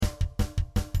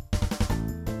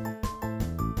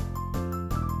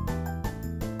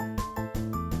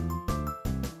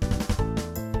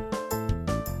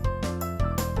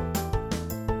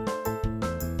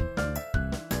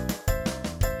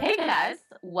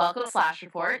welcome to Slash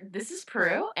Report. This is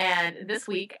Prue, and this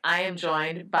week I am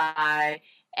joined by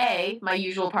my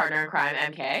usual partner in crime,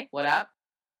 MK. What up?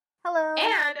 Hello.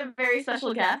 And a very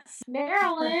special guest,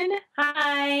 Marilyn.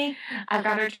 Hi. I've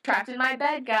got her trapped in my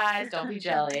bed, guys. Don't be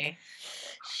jelly.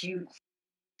 Shoot.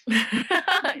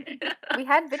 We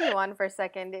had video on for a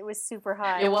second. It was super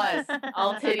hot. It was.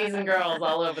 All titties and girls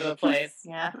all over the place.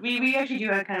 Yeah. We actually do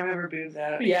have kind of our boobs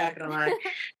out. Yeah. Not gonna lie.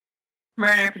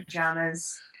 We're in our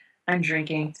pajamas. I'm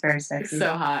drinking. It's very sexy.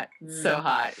 So hot. So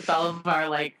hot. It's all of our,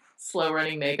 slow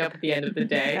running makeup at the end of the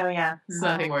day. Oh, yeah. It's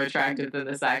nothing more attractive than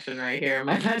this action right here in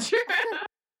my bedroom.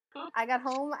 I got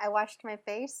home. I washed my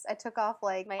face. I took off,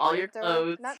 my all your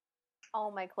clothes. Not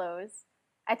all my clothes.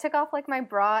 I took off, my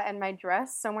bra and my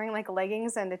dress, so I'm wearing,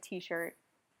 leggings and a t-shirt.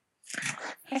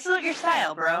 It's not your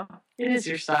style, bro. It is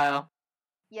your style.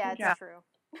 Yeah, Yeah. it's true.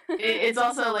 It's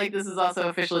also, this is also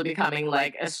officially becoming,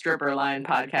 a stripper line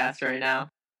podcast right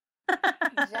now.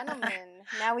 Gentlemen.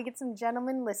 Now we get some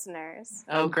gentlemen listeners.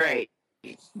 Oh, great.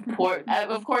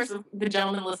 Of course, the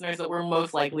gentlemen listeners that we're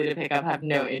most likely to pick up have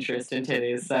no interest in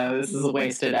titties, so this is a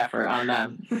wasted effort on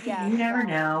them. Yeah, You never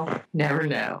know. Never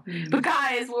know. But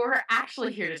guys, what we're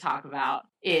actually here to talk about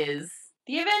is...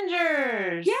 The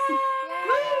Avengers!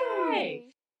 Yay!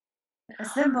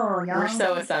 Assemble, y'all. We're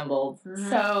so assembled. Mhm.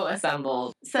 So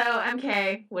assembled. So,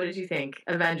 MK, what did you think?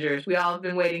 Avengers. We all have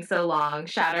been waiting so long,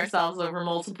 shat ourselves over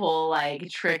multiple,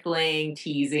 trickling,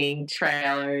 teasing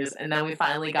trailers, and then we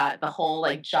finally got the whole,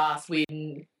 Joss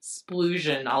Whedon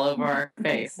splosion all over our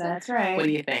face. That's right. What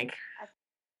do you think?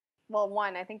 Well,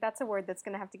 one, I think that's a word that's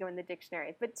going to have to go in the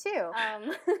dictionary. But two,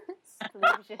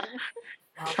 exclusion.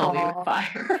 Kill me with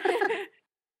fire.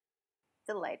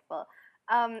 Delightful.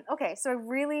 Okay, so I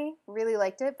really, really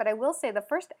liked it, but I will say the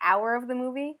first hour of the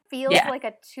movie feels like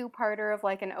a two-parter of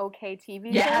an okay TV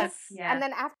show. Yes. Yeah. And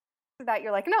then after that,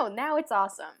 you're like, no, now it's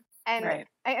awesome. And Right.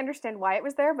 I understand why it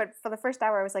was there, but for the first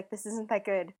hour, I was like, this isn't that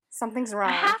good. Something's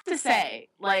wrong. I have to say,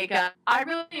 I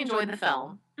really enjoyed the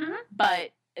film,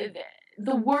 but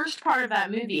the worst part of that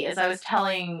movie, as I was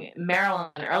telling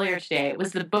Marilyn earlier today,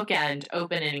 was the bookend,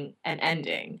 opening, and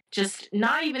ending. Just,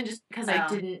 not even just because I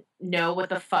didn't know what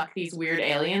the fuck these weird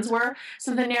aliens were.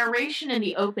 So the narration in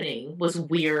the opening was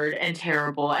weird and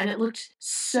terrible, and it looked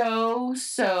so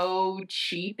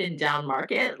cheap and down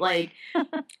market.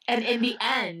 And in the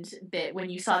end bit, when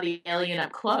you saw the alien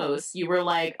up close, you were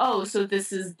like, oh, so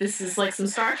this is some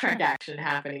Star Trek action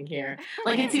happening here.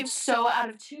 It seemed so out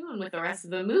of tune with the rest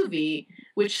of the movie,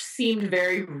 which seemed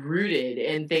very rooted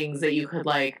in things that you could,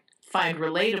 find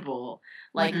relatable.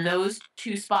 Those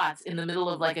two spots in the middle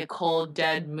of, a cold,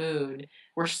 dead moon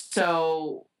were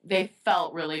they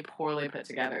felt really poorly put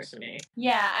together to me.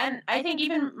 Yeah, and I think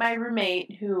even my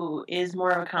roommate, who is more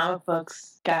of a comic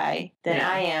books guy than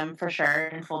I am, for sure,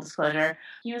 in full disclosure,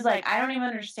 he was like, I don't even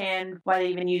understand why they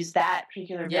even use that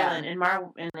particular villain in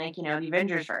Marvel, in the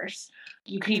Avengers verse.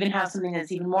 You could even have something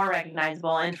that's even more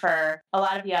recognizable, and for a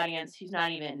lot of the audience who's not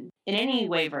even in any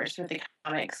way versed with the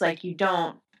comics, you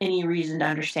don't any reason to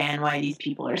understand why these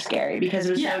people are scary, because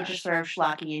it was so just sort of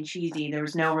schlocky and cheesy. There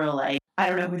was no real, I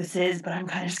don't know who this is, but I'm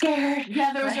kind of scared.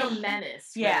 Yeah, there was no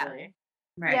menace, really.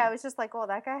 Right. Yeah, it was just oh,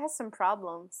 that guy has some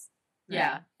problems.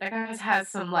 Yeah, that guy has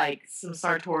some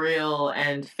sartorial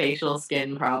and facial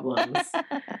skin problems.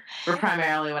 Were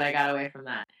primarily what I got away from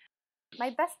that.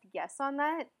 My best guess on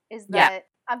that is that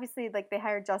obviously they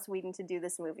hired Joss Whedon to do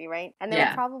this movie, right? And they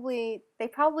probably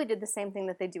did the same thing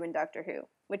that they do in Doctor Who,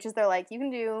 which is they're like, you can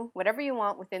do whatever you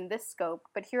want within this scope,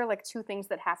 but here are two things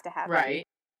that have to happen. Right.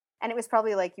 And it was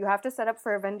probably you have to set up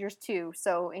for Avengers 2,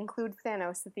 so include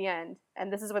Thanos at the end,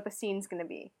 and this is what the scene's going to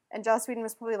be. And Joss Whedon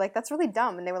was probably like, that's really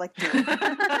dumb, and they were like, do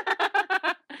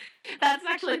it. That's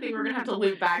actually a thing we're going to have to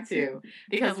loop back to,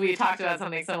 because we talked about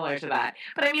something similar to that.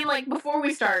 But I mean, before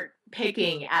we start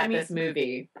picking at this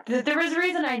movie... There was a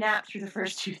reason I napped through the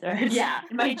first 2/3. Yeah.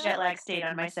 My jet lag stayed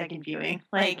on my second viewing.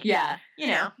 Yeah. You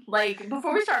know.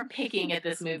 Before we start picking at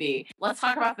this movie, let's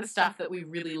talk about the stuff that we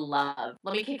really love.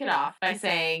 Let me kick it off by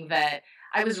saying that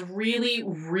I was really,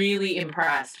 really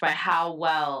impressed by how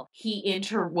well he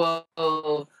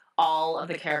interwove all of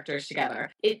the characters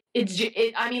together. He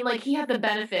had the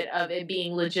benefit of it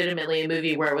being legitimately a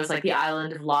movie where it was the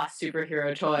island of lost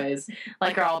superhero toys,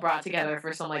 are all brought together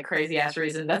for some crazy ass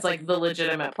reason. That's the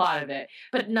legitimate plot of it.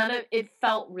 But none of it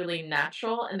felt really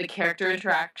natural, and the character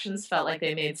interactions felt like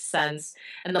they made sense,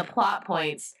 and the plot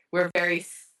points were very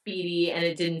speedy, and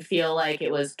it didn't feel like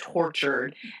it was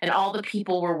tortured, and all the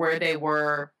people were where they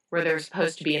were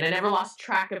supposed to be, and I never lost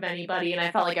track of anybody, and I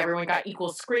felt like everyone got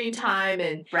equal screen time,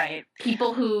 and right.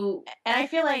 people who... And I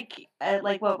feel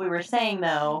like what we were saying,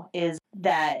 though, is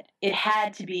that it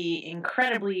had to be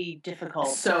incredibly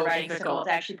difficult for writing difficult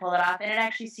to actually pull it off, and it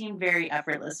actually seemed very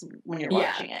effortless when you're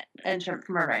watching it, and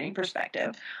from a writing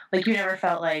perspective. Like, you never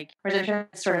felt like, or there's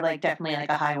sort of like definitely like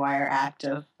a high wire act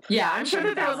of. Yeah, I'm sure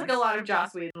that there was like a lot of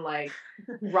Joss Whedon like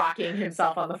rocking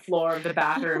himself on the floor of the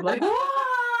bathroom, like,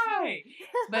 why?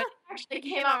 But actually it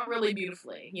came out really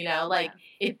beautifully, you know, like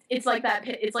it's like that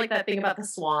thing about the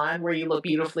swan where you look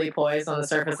beautifully poised on the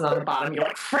surface and on the bottom you're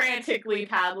like frantically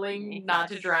paddling not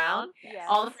to drown. Yeah.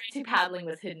 All the frantic paddling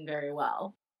was hidden very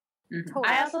well. Mm-hmm. Totally.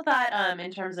 I also thought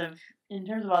in terms of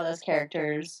all those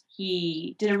characters,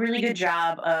 he did a really good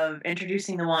job of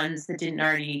introducing the ones that didn't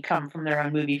already come from their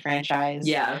own movie franchise.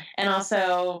 Yeah. And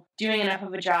also doing enough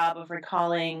of a job of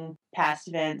recalling past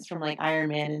events from like Iron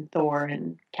Man and Thor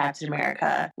and Captain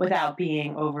America without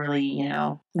being overly, you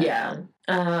know.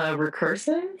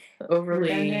 Recursive?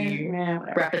 Overly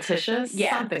repetitious?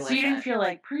 Yeah. Something so like you that. didn't feel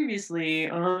like previously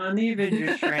on the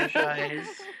Avengers franchise.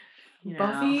 You know.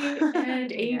 Buffy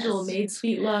and Angel made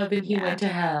sweet love and he went to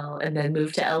hell and then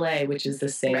moved to LA, which is the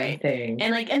same thing.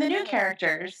 And like, and the new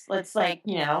characters, let's like,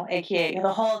 you know, aka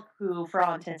the Hulk, who for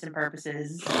all intents and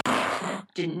purposes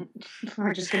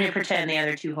we're just going to pretend the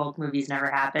other two Hulk movies never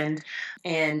happened.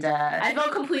 And I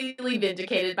felt completely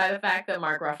vindicated by the fact that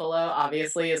Mark Ruffalo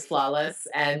obviously is flawless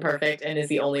and perfect and is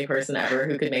the only person ever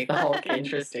who could make the Hulk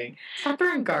interesting. Stop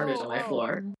throwing garbage on my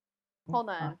floor. Hold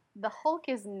on. The Hulk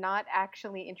is not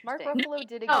actually interesting. Mark Ruffalo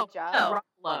did a good job.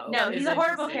 No, he's a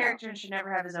horrible character and should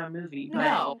never have his own movie.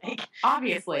 No,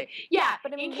 obviously. Yeah,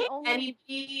 but I mean, in case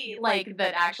anybody like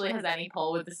that actually has any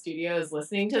pull with the studios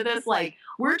listening to this, like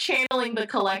we're channeling the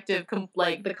collective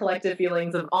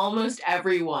feelings of almost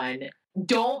everyone.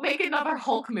 Don't make another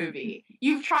Hulk movie.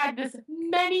 You've tried this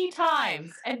many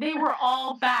times, and they were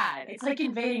all bad. It's like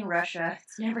invading Russia.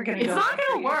 It's never gonna. It's not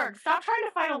gonna work. Stop trying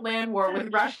to fight a land war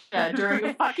with Russia during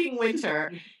a fucking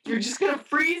winter. You're just gonna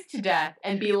freeze to death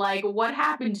and be like, "What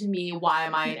happened to me? Why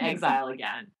am I in exile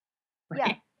again?"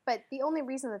 Yeah, but the only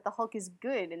reason that the Hulk is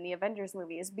good in the Avengers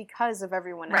movie is because of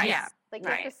everyone else. Right. Yeah. Like you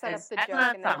have to set up the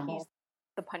joke and then he's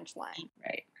the punchline.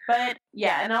 Right. But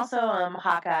yeah, and also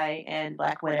Hawkeye and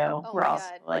Black Widow were also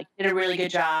like did a really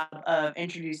good job of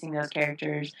introducing those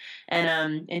characters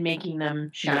and making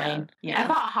them shine. Yeah. I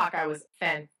thought Hawkeye was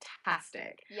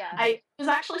fantastic. Yeah. I was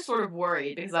actually sort of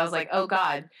worried because I was like, oh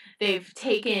god, they've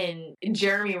taken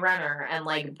Jeremy Renner and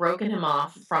like broken him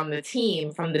off from the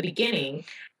team from the beginning.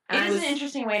 It is an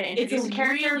interesting way to introduce a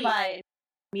character by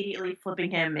immediately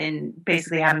flipping him and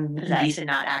basically having him possessed and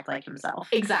not act like himself.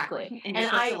 Exactly. And you're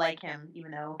supposed to like him,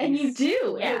 even though you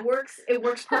do. Yeah. And it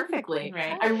works perfectly.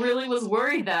 Right. I really was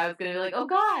worried that I was gonna be like, oh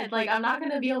god, like I'm not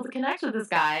gonna be able to connect with this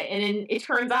guy. And it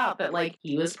turns out that like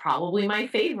he was probably my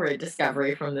favorite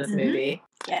discovery from this movie.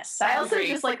 Yes. I also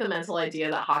just like the mental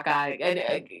idea that Hawkeye,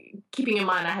 and keeping in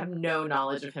mind I have no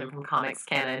knowledge of him from comics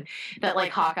canon, that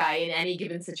like Hawkeye in any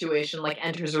given situation like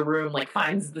enters a room, like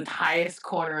finds the highest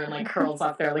corner and like curls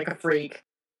up there like a freak.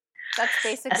 That's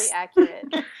basically accurate.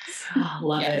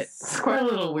 Love it. Square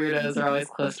little weirdos are always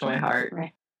close to my heart.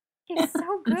 Right. He's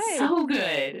so good. It's so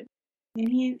good. And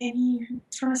he's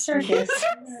from a circus.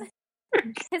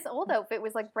 His old outfit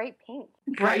was like bright pink.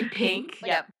 Bright pink?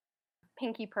 Like, yep.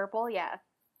 Pinky purple, yeah.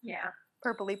 Yeah.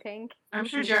 Purpley pink. I'm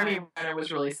sure Jeremy Renner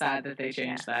was really sad that they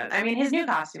changed that. I mean, his new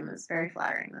costume was very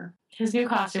flattering, though. His new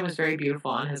costume was very beautiful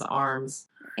on his arms.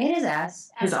 And his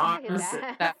ass. His arms,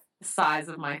 that size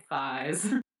of my thighs.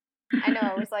 I know,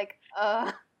 I was like,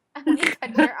 I want to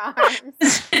touch your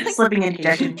arms. Slipping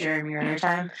into Jeremy Renner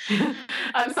time.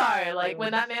 I'm sorry, like,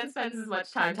 when that man spends as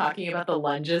much time talking about the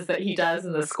lunges that he does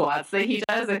and the squats that he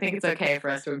does, I think it's okay for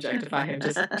us to objectify him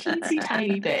just a teensy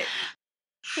tiny bit.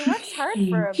 He works hard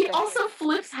for a He also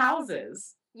flips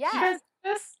houses. Yeah. You guys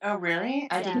know this? Oh, really?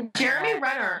 I didn't. Jeremy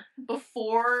Renner,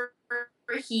 before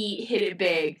he hit it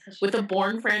big with the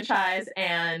Bourne franchise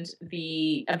and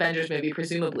the Avengers movie,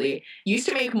 presumably, used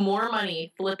to make more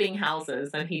money flipping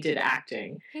houses than he did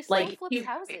acting. He still flips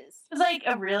houses. He was like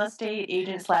a real estate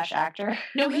agent / actor.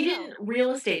 No, he didn't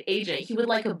real estate agent. He would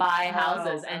like buy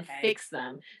houses and fix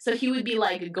them. So he would be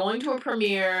like going to a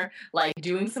premiere, like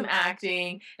doing some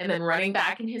acting, and then running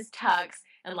back in his tux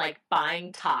and like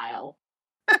buying tile.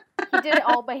 He did it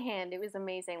all by hand. It was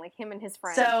amazing, like him and his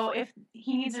friends. So if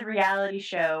he needs a reality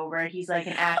show where he's like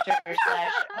an actor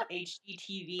 /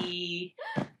 HGTV,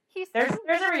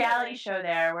 there's a reality show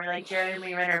there where like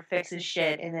Jeremy Renner fixes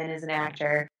shit and then is an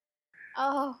actor.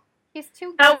 Oh, he's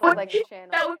too good for like a channel.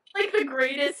 That would be like the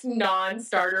greatest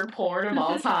non-starter porn of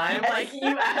all time. Like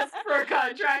you ask for a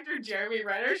contractor, Jeremy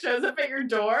Renner shows up at your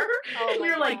door, and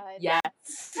you're like, yes.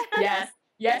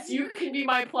 Yes, you can be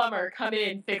my plumber. Come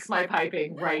in, fix my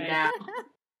piping right now.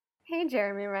 Hey,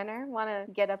 Jeremy Renner, want to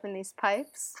get up in these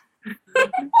pipes?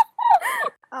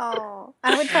 Oh,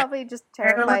 I would probably just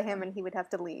terrify him and he would have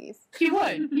to leave. He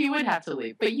would have to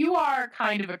leave. But you are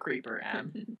kind of a creeper,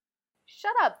 Em.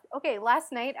 Shut up. Okay,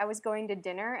 last night I was going to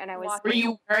dinner and I was... Were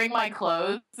you wearing my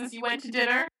clothes as you went to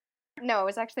dinner? No, I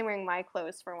was actually wearing my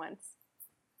clothes for once.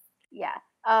 Yeah.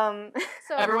 So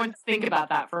everyone think about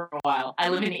that for a while. I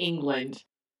live in England.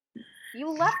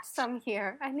 You left some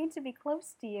here. I need to be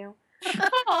close to you.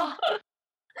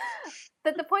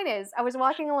 But the point is, I was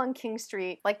walking along King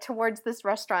Street, like towards this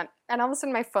restaurant, and all of a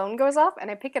sudden my phone goes off, and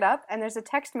I pick it up, and there's a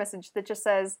text message that just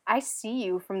says, "I see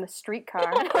you from the streetcar."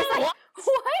 And I was like, what?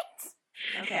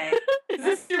 Okay. Is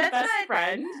this your best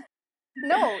friend?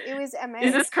 No, it was M.A.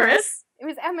 Is this Chris? It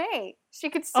was M.A. She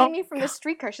could see me from the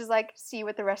streetcar. She's like, "See you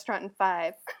at the restaurant in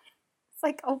 5." It's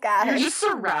like, oh God. You're just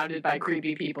surrounded by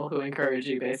creepy people who encourage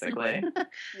you, basically.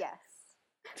 Yes.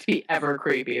 To be ever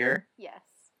creepier. Yes.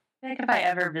 I think if I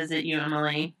ever visit you,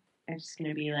 Emily, I'm just going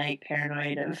to be, like,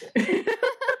 paranoid of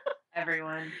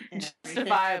everyone.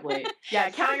 Justifiably.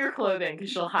 Yeah, count your clothing, because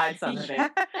she'll hide some of it. I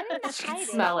didn't She hide can it.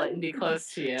 smell it and be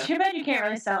close to you. Too bad you can't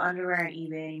really sell underwear on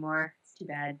eBay anymore. It's too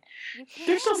bad.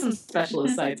 There's still some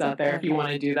specialist sites out there if you want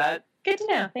to do that. Good to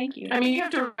know. Thank you. I mean, you have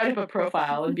to write up a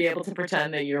profile and be able to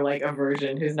pretend that you're, like, a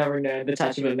virgin who's never known the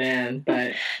touch of a man,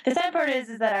 but... The sad part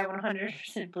is that I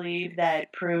 100% believe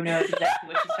that Prue knows exactly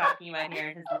what she's talking about here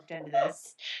and has looked into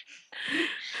this.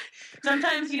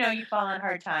 Sometimes, you fall on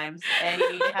hard times and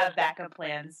you need to have backup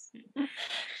plans.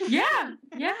 Yeah.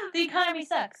 The economy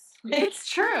sucks. It's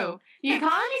true. The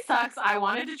economy sucks. I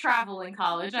wanted to travel in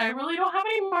college. I really don't have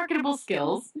any marketable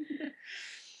skills.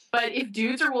 But if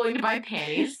dudes are willing to buy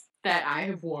panties that I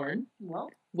have worn,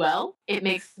 well, it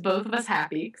makes both of us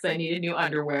happy because I needed new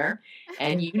underwear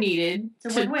and you needed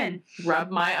it's a win-win.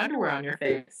 Rub my underwear on your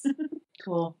face.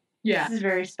 Cool. Yeah. This is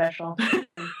very special.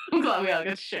 I'm glad we all got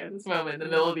to share this moment in the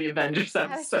middle of the Avengers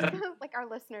episode. Like, our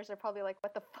listeners are probably like,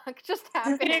 what the fuck just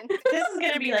happened? This is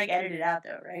going to be, like, edited out,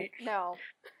 though, right? No.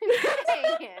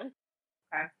 Taken.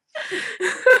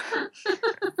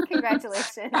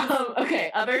 Congratulations. Okay,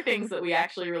 other things that we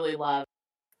actually really love.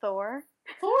 Thor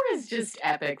is just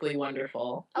epically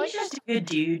wonderful. He's just a good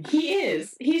dude. He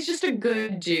is. He's just a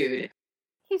good dude.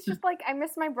 He's just like, I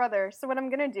miss my brother, so what I'm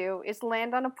gonna do is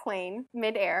land on a plane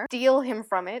mid-air, steal him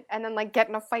from it, and then, like, get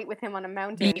in a fight with him on a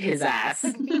mountain. Beat his ass.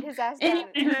 Beat his ass down.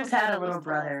 Anyone who's had a little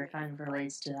brother kind of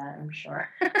relates to that, I'm sure.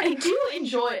 I do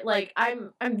enjoy, like,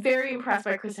 I'm very impressed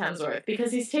by Chris Hemsworth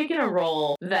because he's taken a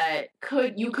role that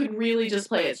you could really just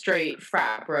play it straight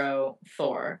frat bro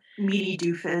Thor. Meaty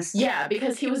doofus. Yeah,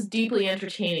 because he was deeply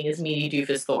entertaining as meaty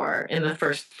doofus Thor in the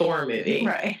first Thor movie.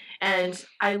 Right. And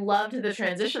I loved the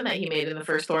transition that he made in the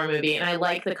first Thor movie, and I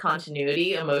like the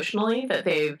continuity emotionally that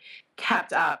they've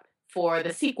kept up for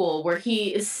the sequel, where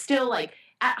he is still, like,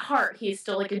 at heart, he's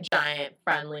still, like, a giant,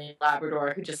 friendly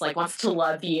Labrador who just, like, wants to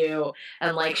love you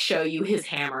and, like, show you his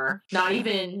hammer. Not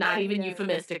even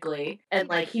euphemistically. And,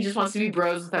 like, he just wants to be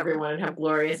bros with everyone and have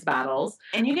glorious battles.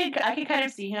 And I could kind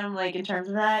of see him, like, in terms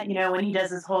of that, when he does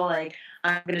this whole, like,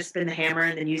 I'm going to spin the hammer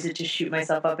and then use it to shoot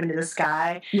myself up into the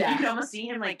sky. Yeah. You can almost see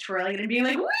him, like, twirling it and being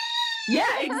like, whee!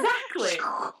 Yeah, exactly.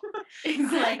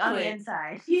 Like, on the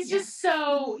inside. He's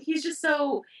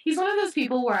one of those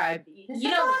people where awesome!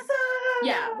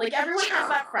 Yeah, like, everyone has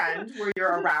that friend where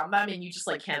you're around them and you just,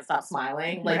 like, can't stop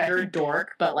smiling. Like, you're a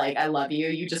dork, but, like, I love you.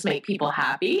 You just make people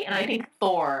happy. And I think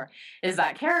Thor is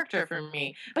that character for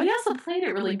me. But he also played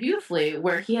it really beautifully,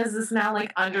 where he has this now,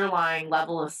 like, underlying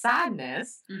level of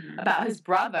sadness about his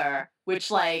brother, which,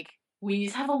 like, we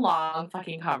need to have a long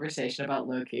fucking conversation about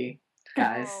Loki.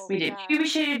 Guys, we did.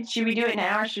 Should we do it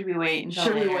now or should we wait until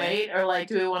Should we later? wait, or, like,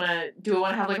 do we want to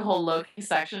have, like, a whole Loki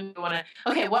section? Do we want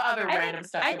to? Okay, what other random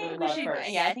stuff? I think we should.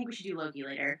 First? Yeah, I think we should do Loki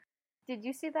later. Did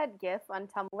you see that GIF on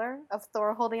Tumblr of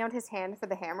Thor holding out his hand for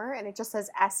the hammer, and it just says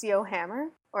Accio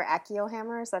Hammer or Accio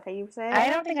Hammer? Is that how you say it? I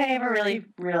don't think I ever really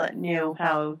knew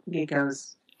how it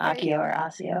goes. Accio or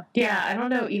Accio. Yeah, I don't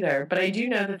know either, but I do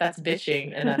know that that's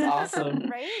bitching, and that's awesome.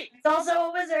 Right? It's also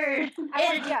a wizard.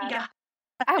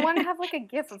 I want to have, like, a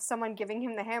GIF of someone giving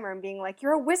him the hammer and being like,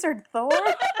 "You're a wizard, Thor."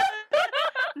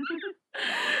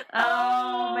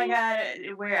 Oh my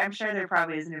god! I'm sure there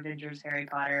probably is an Avengers Harry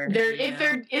Potter. If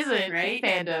there isn't, right?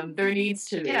 Fandom, there needs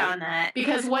to be. Get on that.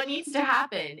 Because what needs to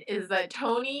happen is that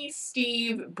Tony,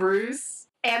 Steve, Bruce,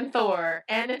 and Thor,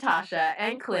 and Natasha,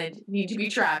 and Clint need to be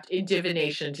trapped in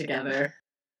divination together.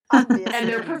 Obviously. And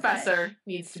their professor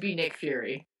needs to be Nick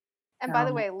Fury. And by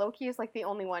the way, Loki is like the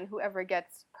only one who ever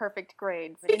gets perfect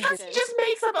grades. Because he just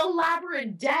makes up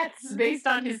elaborate deaths based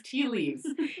on his tea leaves.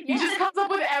 He just comes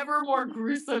up with ever more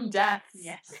gruesome deaths.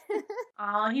 Yes.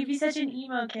 Oh, he'd be such an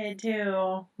emo kid too.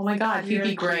 Oh my god, he'd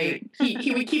be great.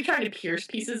 He would keep trying to pierce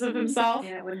pieces of himself.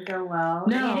 Yeah, it wouldn't go well.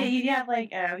 No. He'd have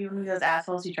like, he one of those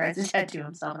assholes who tries to tattoo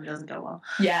himself and it doesn't go well.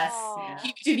 Yes. Aww.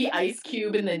 He'd do the ice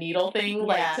cube and the needle thing,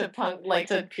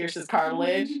 to pierce his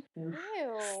cartilage.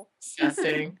 Ew.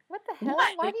 Disgusting. What the hell?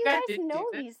 Why do you guys know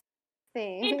these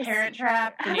things? Parent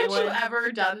Trap. Haven't you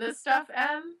ever done this stuff,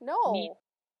 Em? No.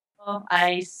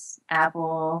 Ice,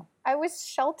 apple. I was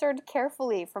sheltered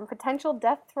carefully from potential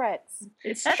death threats.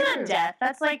 That's That's not death.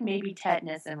 That's like maybe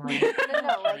tetanus and like.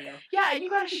 No, like, yeah, and you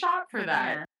got a shot for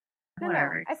that. no,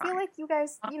 Whatever. I feel like you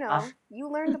guys, you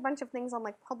learned a bunch of things on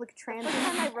like public transit. The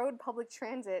time I rode public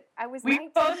transit, I was We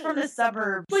 19. both from the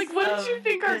suburbs. Like, what did you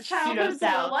think our childhoods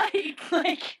were like?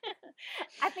 Like,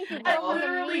 I think you I grew up on the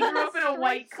literally mean grew up in a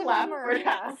white streets of clapboard America.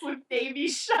 house with baby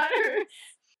shutters.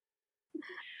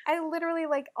 I literally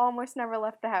like almost never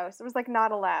left the house. It was like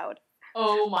not allowed.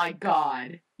 Oh my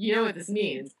god. You know what this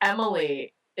means?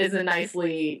 Emily is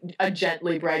a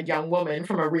gently bred young woman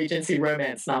from a Regency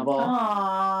romance novel.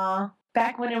 aww.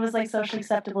 Back when it was like socially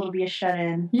acceptable to be a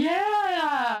shut-in.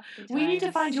 Yeah! We need to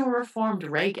times. find you a reformed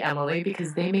rake, Emily,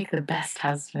 because they make the best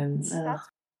husbands. Ugh. That's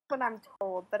what I'm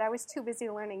told, but I was too busy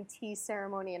learning tea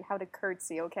ceremony and how to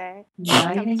curtsy, okay?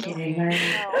 Not even kidding.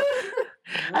 No.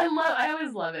 I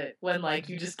always love it when like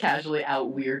you just casually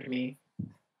out weird me.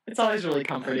 It's always really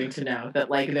comforting to know that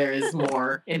like there is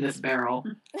more in this barrel.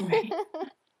 Right.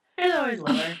 There's always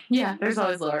lower. Yeah, there's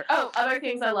always lower. Oh, other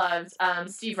things I loved.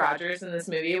 Steve Rogers in this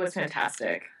movie was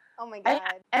fantastic. Oh my god.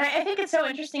 And I think it's so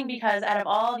interesting because out of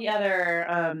all the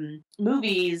other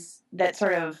movies that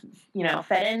sort of,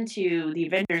 fed into the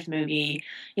Avengers movie,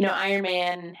 Iron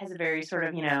Man has a very sort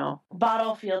of,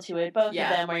 bottle feel to it. Both of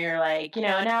them where you're like,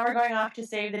 now we're going off to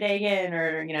save the day again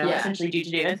or, essentially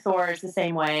do. And Thor is the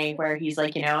same way where he's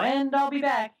like, and I'll be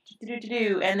back.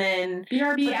 And then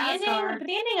but the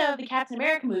ending of the Captain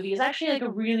America movie is actually like a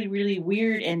really, really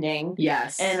weird ending.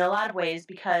 Yes. In a lot of ways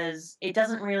because it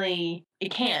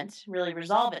can't really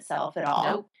resolve itself at all.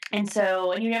 Nope. And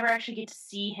you never actually get to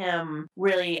see him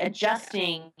really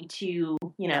adjusting to,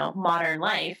 modern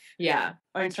life. Yeah.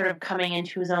 Or sort of coming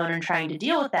into his own and trying to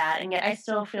deal with that. And yet I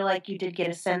still feel like you did get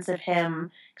a sense of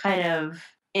him kind of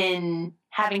in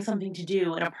having something to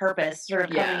do and a purpose, sort of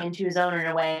coming into his own in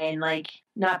a way and like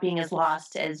not being as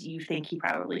lost as you think he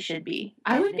probably should be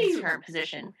in his current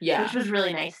position. Yeah. Which was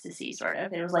really nice to see, sort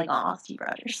of. It was like, aw, Steve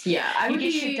Rogers. Yeah. You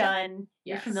get shit done.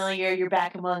 You're familiar. You're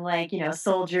back among like,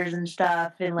 soldiers and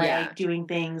stuff and like doing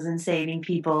things and saving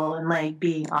people and like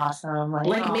being awesome.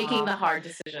 Like making the hard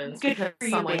decisions. Good because for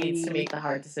you, someone baby. needs to make the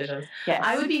hard decisions. Yes.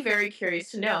 I would be very curious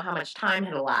to know how much time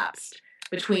had elapsed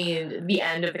between the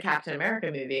end of the Captain America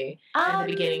movie and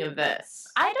the beginning of this.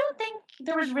 I don't think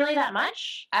there was really that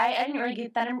much. I didn't really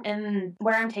get that, and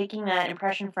where I'm taking that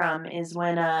impression from is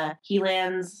when he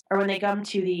lands, or when they come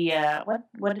to the,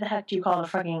 what the heck do you call the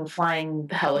fucking flying...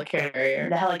 The helicarrier.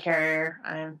 The helicarrier.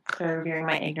 I'm clearly revealing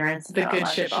my ignorance. The good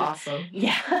ship, awesome.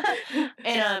 Yeah.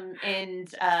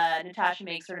 and Natasha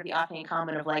makes sort of the offhand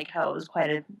comment of like how it was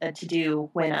quite a to-do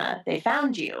when they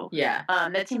found you. Yeah.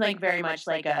 That seemed like very much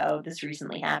like this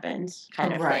recently happened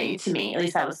kind of thing to me. At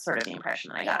least that was sort of the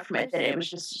impression that I got from it, that it was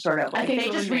just sort of like they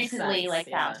just recently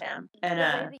found him.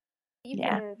 And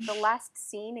even the last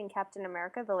scene in Captain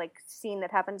America, the like scene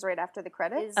that happens right after the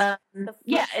credits. And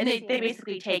they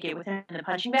basically take it with him in the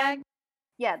punching bag.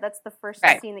 Yeah, that's the first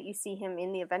scene that you see him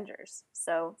in the Avengers.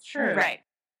 So true. Right.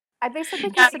 I basically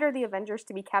consider the Avengers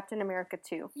to be Captain America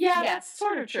too. Yeah, that's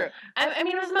sort of true. I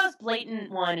mean, it was the most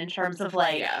blatant one in terms of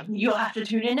like, you'll have to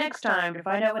tune in next time to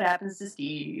find out what happens to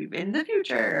Steve in the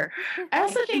future. I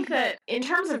also think that in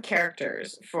terms of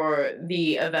characters for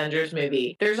the Avengers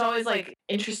movie, there's always like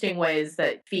interesting ways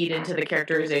that feed into the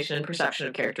characterization and perception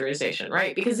of characterization,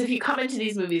 right? Because if you come into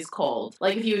these movies cold,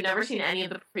 like if you had never seen any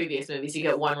of the previous movies, you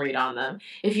get one read on them.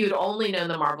 If you had only known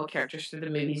the Marvel characters through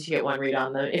the movies, you get one read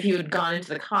on them. If you had gone into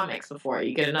the comics before,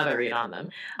 you get another read on them.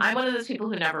 I'm one of those people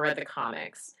who never read the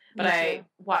comics, but I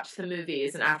watched the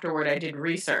movies, and afterward I did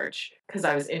research because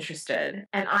I was interested.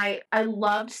 And I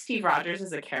loved Steve Rogers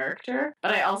as a character,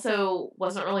 but I also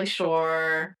wasn't really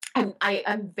sure.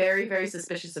 I'm very, very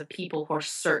suspicious of people who are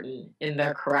certain in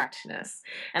their correctness.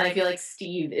 And I feel like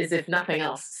Steve is, if nothing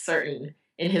else, certain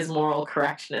in his moral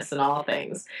correctness in all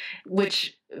things,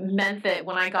 which meant that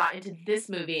when I got into this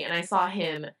movie and I saw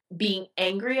him being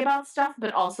angry about stuff,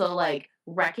 but also like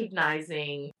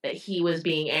recognizing that he was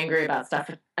being angry about stuff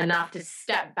enough to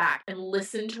step back and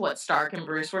listen to what Stark and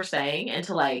Bruce were saying and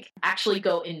to like actually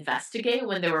go investigate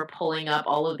when they were pulling up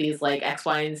all of these like X,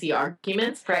 Y, and Z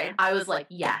arguments. Right. I was like,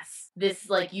 yes, this,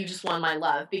 like, you just won my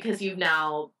love, because you've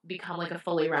now become like a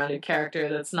fully rounded character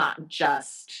that's not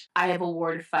just, I have a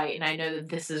war to fight and I know that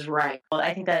this is right. Well,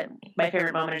 I think that my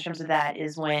favorite moment in terms of that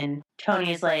is when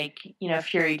Tony's like, you know,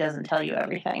 Fury doesn't tell you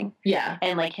everything. Yeah.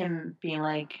 And like him being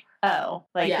like, oh,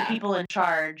 like Yeah. the people in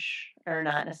charge are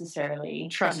not necessarily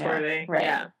Trustworthy. You know, right.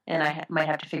 Yeah. And I might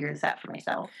have to figure this out for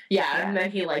myself. Yeah, and then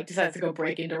he like decides to go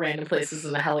break into random places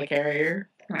in a helicarrier.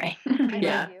 Right.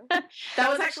 Yeah. That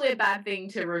was actually a bad thing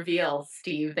to reveal,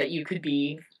 Steve, that you could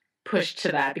be pushed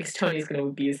to that, because Tony's going to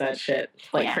abuse that shit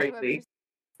like crazy.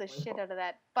 The shit out of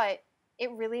that. But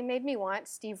it really made me want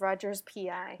Steve Rogers'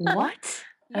 PI. What?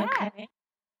 Yeah. Okay.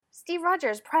 Steve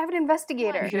Rogers, private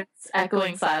investigator. Because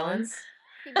Echoing Silence.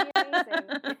 He'd be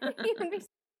amazing. He would be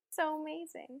so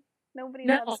amazing. Nobody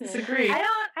No, loves him. disagree. I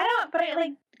don't, but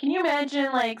like, can you imagine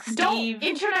like Steve?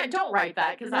 Don't write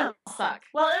that, because that would suck.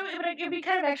 Well, it'd be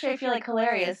kind of actually, I feel like,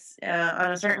 hilarious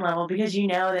on a certain level, because you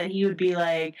know that he would be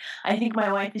like, I think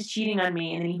my wife is cheating on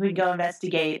me, and then he would go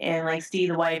investigate and like see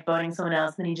the wife boning someone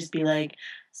else, and then he'd just be like,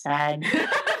 sad.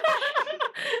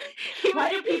 Why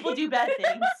do people do bad things?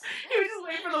 He would just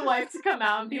wait for the wife to come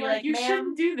out and be like, you ma'am,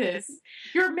 shouldn't do this.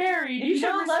 You're married. If You you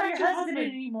don't love respect your husband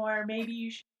anymore, maybe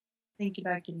you should think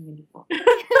about getting a divorce.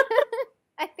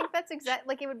 I think that's exactly,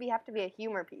 like, it would have to be a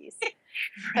humor piece.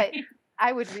 But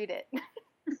I would read it.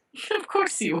 Of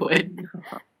course you would.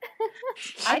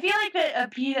 I feel like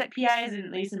that PI is,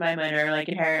 at least in my mind, are like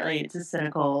inherently, it's a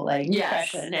cynical like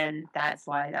expression, and that's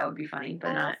why that would be funny,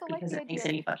 but not because it makes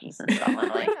any fucking sense at all.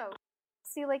 Like,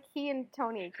 see, like, he and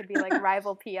Tony could be like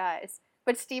rival PIs,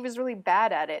 but Steve is really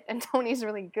bad at it, and Tony's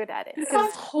really good at it. This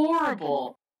sounds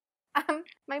horrible.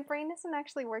 My brain isn't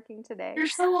actually working today. You're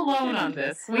so alone on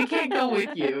this. We can't go with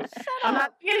you. I'm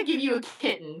not going to give you a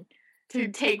kitten to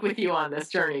take with you on this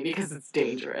journey because it's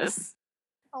dangerous.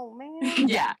 Oh, man.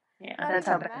 Yeah. Yeah, that's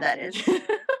how bad that is.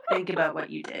 Think about what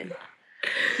you did.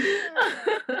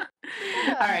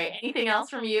 All right. Anything else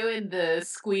from you in the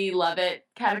Squee Love It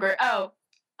category? Oh,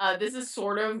 this is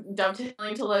sort of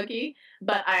dovetailing to Loki,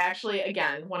 but I actually,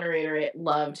 again, want to reiterate,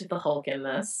 loved the Hulk in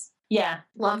this. Yeah.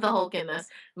 Love the Hulk in this.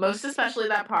 Most especially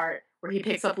that part where he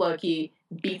picks up Loki,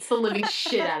 beats the living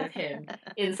shit out of him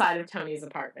inside of Tony's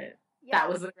apartment. Yeah. That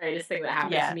was the greatest thing that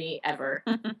happened to me ever.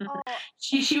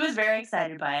 She was very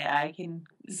excited by it. I can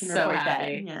so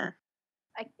happy. That. Yeah.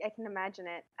 I can imagine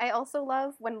it. I also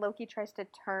love when Loki tries to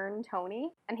turn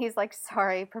Tony, and he's like,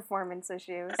 sorry, performance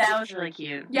issues. That was really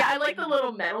cute. Yeah, I like the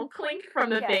little metal clink from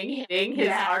the thing hitting his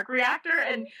arc reactor,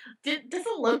 and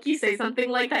doesn't Loki say something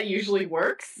like that usually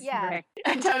works? Yeah. Right.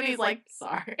 And Tony's like,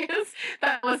 sorry.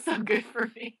 That was so good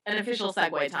for me. An official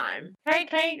segue time. Can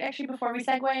I actually, before we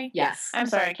segue? Yes. I'm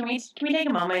sorry, can we take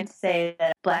a moment to say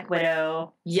that Black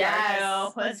Widow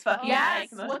was fucking yes.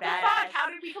 the most what the badass. fuck? How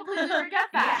did we completely forget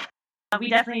that? We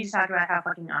definitely need to talk about how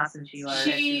fucking awesome she was.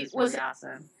 She was really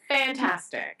awesome.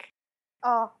 Fantastic.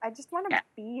 Oh, I just want to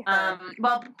be her.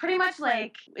 Well, pretty much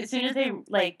like as soon as they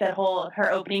like that her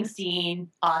opening scene,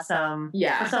 awesome.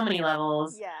 Yeah. For so many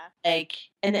levels. Yeah. Like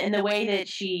and the way that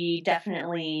she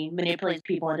definitely manipulates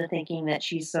people into thinking that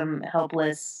she's some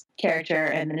helpless character,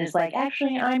 and then is like,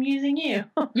 actually, I'm using you.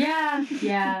 Yeah.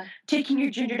 Yeah. Taking your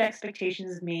gendered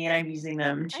expectations of me, and I'm using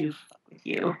them to fuck with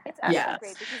you. It's actually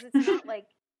great because it's not like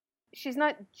she's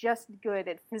not just good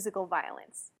at physical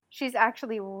violence. She's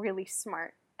actually really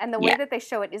smart. And the way that they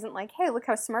show it isn't like, hey, look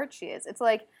how smart she is. It's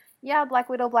like, yeah, Black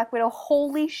Widow,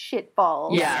 holy shit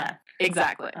balls. Yeah,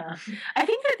 exactly. I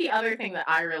think that the other thing that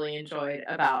I really enjoyed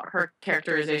about her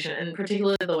characterization, and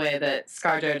particularly the way that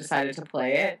ScarJo decided to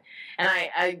play it, and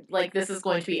I like, this is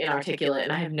going to be inarticulate,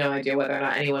 and I have no idea whether or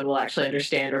not anyone will actually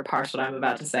understand or parse what I'm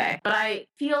about to say, but I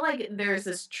feel like there's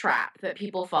this trap that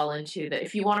people fall into, that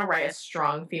if you want to write a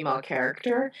strong female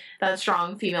character, that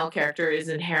strong female character is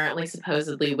inherently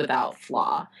supposedly without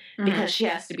flaw, because she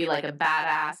has to be like a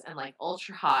badass and like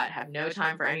ultra hot, have no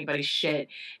time for anybody's shit,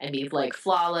 and be like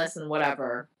flawless and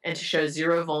whatever, and to show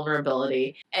zero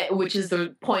vulnerability, which is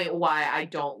the point why I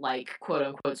don't like quote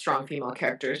unquote strong female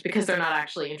characters, because they're not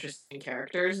actually interesting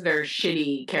characters, they're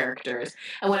shitty characters.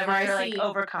 And whenever I see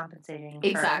like overcompensating,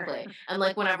 exactly, and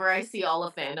like whenever I see all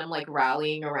of fandom like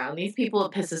rallying around these people,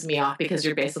 it pisses me off, because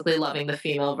you're basically loving the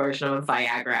female version of a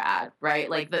Viagra ad, right?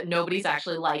 Like that nobody's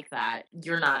actually like that.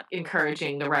 You're not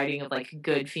encouraging the writing of like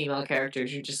good female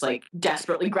characters. You're just like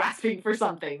desperately grasping for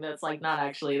something that's like not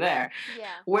actually there. Yeah.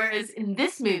 Whereas in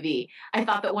this movie, I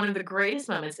thought that one of the greatest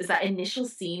moments is that initial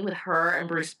scene with her and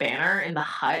Bruce Banner in the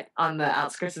hut on the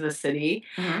outskirts of the city.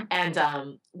 Mm-hmm.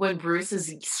 And when Bruce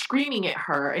is screaming at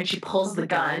her and she pulls the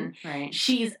gun, right.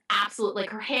 she's absolutely,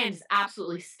 like, her hand is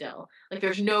absolutely still. Like,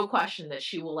 there's no question that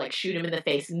she will, like, shoot him in the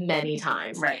face many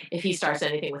times right. if he starts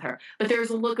anything with her. But there's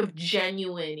a look of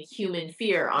genuine human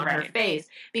fear on her face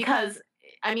because,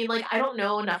 I mean, like, I don't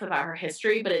know enough about her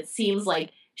history, but it seems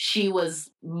like she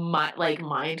was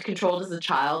mind controlled as a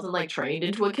child and like trained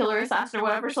into a killer assassin or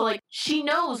whatever. So like she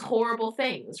knows horrible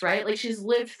things, right? Like she's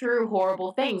lived through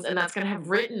horrible things and that's going to have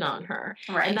written on her.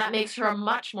 Right. And that makes her a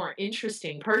much more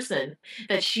interesting person,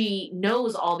 that she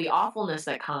knows all the awfulness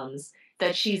that comes,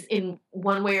 that she's in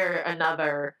one way or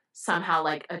another somehow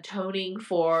like atoning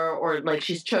for, or like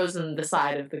she's chosen the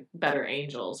side of the better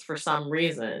angels for some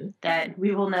reason. That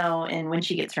we will know in when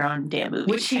she gets her own damn movie.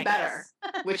 Which she better.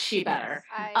 Which she better.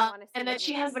 And that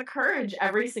she has the courage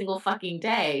every single fucking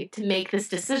day to make this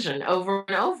decision over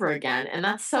and over again. And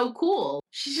that's so cool.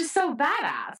 She's just so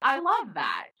badass. I love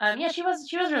that. Yeah, she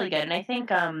was really good. And I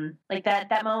think like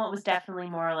that moment was definitely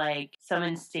more like some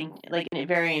instinct, like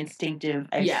very instinctive.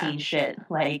 I've seen shit.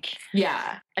 Like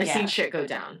I've seen shit go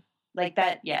down. Like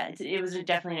that, it was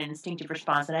definitely an instinctive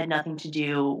response that had nothing to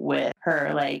do with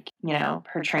her, like, you know,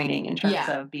 her training in terms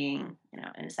of being, you know,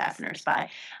 an assassin or a spy.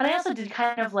 And I also did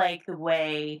kind of like the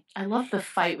way... I love the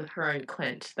fight with her and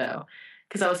Clint, though,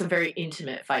 because that was a very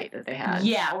intimate fight that they had.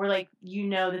 Yeah, or like, you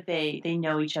know that they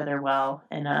know each other well,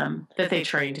 and that they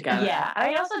trained together. Yeah,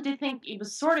 I also did think it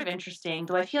was sort of interesting,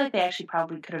 though I feel like they actually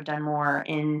probably could have done more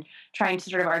in trying to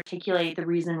sort of articulate the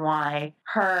reason why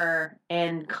her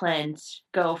and Clint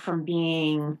go from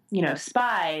being, you know,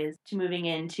 spies to moving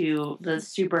into the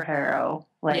superhero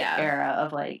era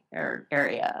of like, or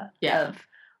area of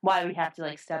why we have to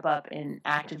like step up and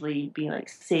actively be like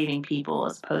saving people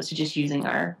as opposed to just using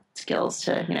our skills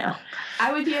to, you know.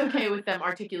 I would be okay with them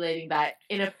articulating that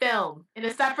in a film, in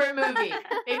a separate movie,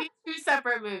 maybe 2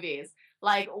 separate movies.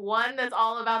 Like one that's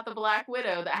all about the Black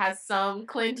Widow that has some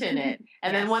Clint in it,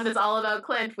 and then one that's all about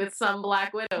Clint with some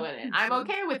Black Widow in it. I'm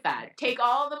okay with that. Take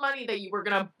all the money that you were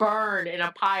gonna burn in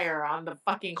a pyre on the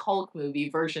fucking Hulk movie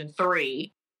version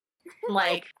 3.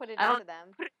 Like, put it into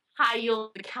them. High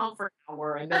yield account for an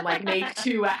hour and then like make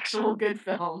 2 actual good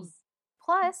films.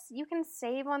 Plus, you can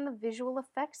save on the visual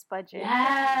effects budget.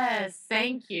 Yes,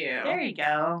 thank you. There you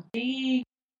go.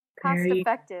 Cost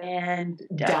effective. And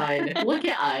done. Look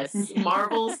at us.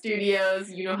 Marvel Studios,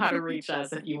 you know how to reach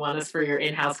us if you want us for your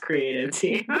in-house creative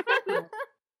team.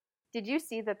 Did you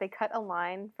see that they cut a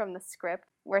line from the script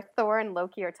where Thor and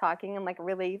Loki are talking and like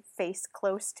really face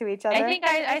close to each other? I think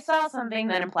I saw something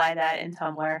that implied that in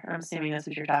Tumblr. I'm assuming that's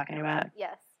what you're talking about.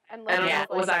 Yes. And it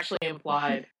was actually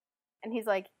implied. And he's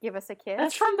like, give us a kiss.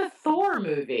 That's from the Thor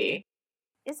movie.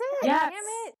 Is it? Yes. Damn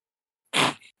it.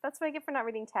 That's what I get for not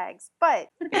reading tags. But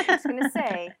I was going to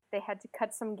say, they had to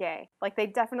cut some gay. Like, they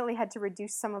definitely had to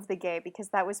reduce some of the gay because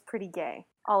that was pretty gay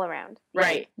all around.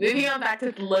 Right. Moving on back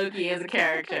to Loki as a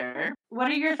character. What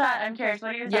are your thoughts? I'm curious.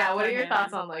 What are your thoughts? Yeah, what are your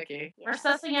thoughts on Loki? We're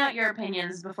sussing out your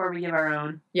opinions before we give our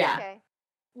own. Yeah. Okay.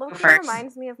 Loki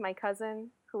reminds me of my cousin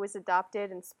who was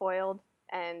adopted and spoiled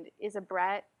and is a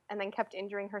brat and then kept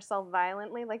injuring herself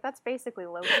violently. Like, that's basically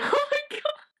Loki. Oh my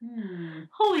god.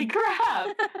 Holy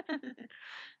crap.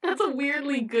 That's a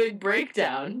weirdly good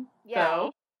breakdown. Yeah.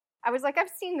 Though. I was like, I've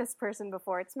seen this person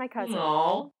before. It's my cousin.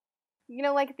 Aww. You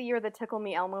know, like the year the Tickle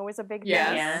Me Elmo was a big thing?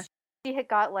 Yeah. She had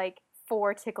got like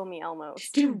 4 Tickle Me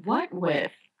Elmos. Do what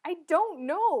with? I don't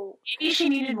know. Maybe she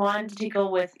needed one to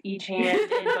tickle with each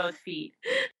hand and both feet.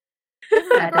 This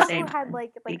is a girl who had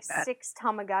like 6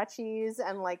 Tamagotchis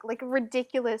and like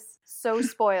ridiculous, so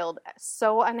spoiled,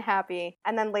 so unhappy.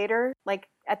 And then later, like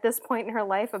at this point in her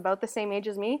life, about the same age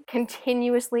as me,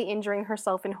 continuously injuring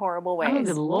herself in horrible ways. Oh,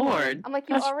 good lord. I'm like,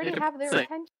 you already have their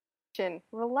attention.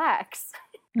 Relax.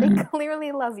 They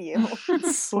clearly love you.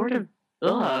 Sort of.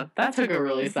 Ugh, that took a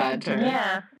really sad turn.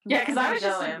 Yeah. Yeah, because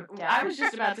I was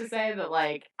just about to say that,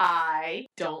 like, I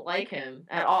don't like him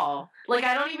at all. Like,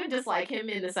 I don't even dislike him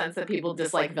in the sense that people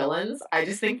dislike villains. I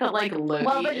just think that, like, Loki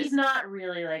but he's not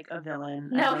really, like, a villain.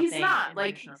 No, he's not.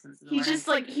 Like, he's just,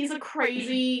 like, he's like a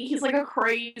crazy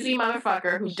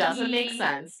motherfucker who doesn't make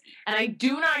sense. And I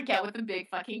do not get what the big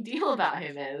fucking deal about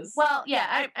him is. Well,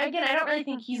 yeah, I don't really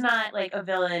think he's not, like, a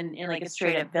villain in, like, a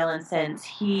straight-up villain sense.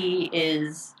 He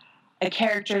is a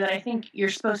character that I think you're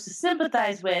supposed to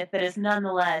sympathize with, but is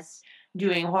nonetheless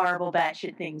doing horrible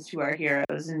batshit things to our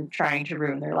heroes and trying to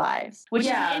ruin their lives. Which is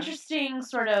an interesting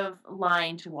sort of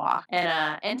line to walk.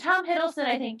 And Tom Hiddleston,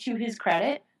 I think, to his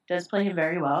credit, does play him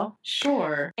very well.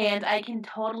 Sure. And I can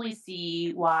totally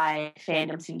see why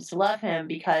fandom seems to love him,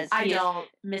 because he is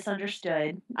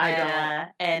misunderstood. I don't.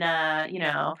 And, you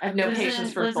know, I have no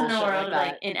patience for bullshit in a world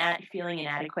like of, like, feeling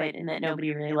inadequate and that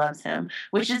nobody really loves him.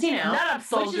 Which is, you know, Nut up,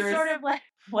 soldiers. Which is sort of like,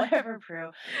 whatever,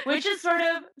 Prue. Which is sort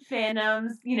of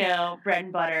fandom's, you know, bread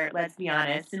and butter, let's be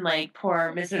honest. And, like,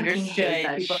 poor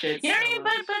misunderstood people. You know what I mean?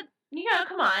 But you know,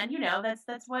 come on, you know,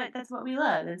 that's what we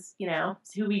love. It's, you know,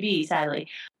 it's who we be, sadly.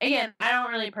 Again, I don't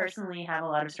really personally have a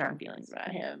lot of strong feelings about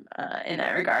him in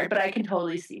that regard, but I can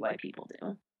totally see why people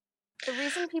do. The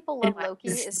reason people love Loki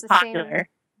is the popular.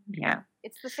 Same. Yeah.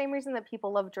 It's the same reason that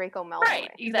people love Draco Malfoy.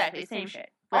 Right, exactly, same shit.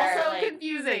 Also like,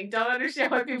 confusing. Don't understand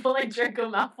why people like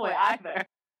Draco Malfoy either.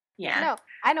 Yeah. No,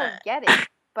 I don't get it,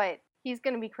 but he's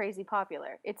gonna be crazy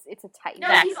popular. It's a type. No,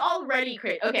 he's already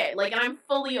crazy. Okay, like, and I'm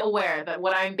fully aware that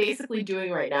what I'm basically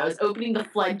doing right now is opening the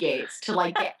floodgates to,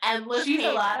 like, get endless She's hate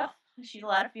a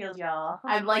lot of feels, y'all.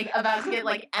 I'm, like, about to get,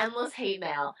 like, endless hate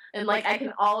mail. And, like, I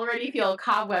can already feel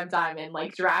Cobweb Diamond,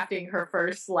 like, drafting her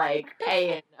first, like,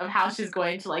 pay-in of how she's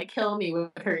going to, like, kill me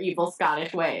with her evil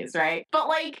Scottish ways, right? But,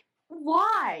 like,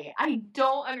 why? I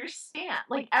don't understand.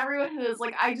 Like, everyone who is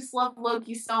like, I just love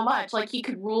Loki so much. Like, he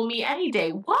could rule me any day.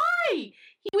 Why?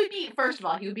 He would be, first of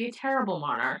all, he would be a terrible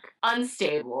monarch.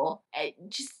 Unstable.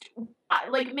 Just,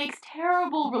 like, makes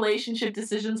terrible relationship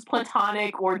decisions,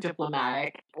 platonic or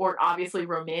diplomatic. Or obviously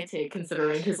romantic,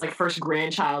 considering his, like, first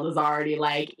grandchild is already,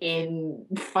 like, in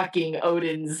fucking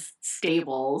Odin's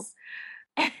stables.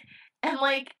 And,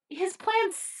 like, his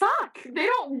plans suck. They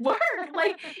don't work.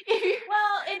 Like,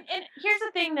 well, and here's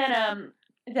the thing that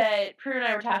that Prue and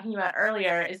I were talking about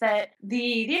earlier is that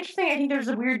the interesting, I think there's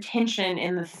a weird tension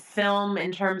in the film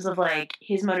in terms of, like,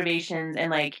 his motivations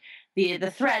and, like,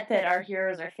 the threat that our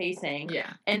heroes are facing.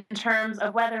 Yeah. In terms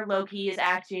of whether Loki is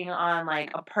acting on,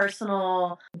 like, a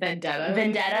personal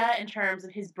vendetta in terms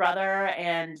of his brother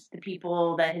and the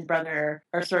people that his brother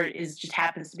or sort of is just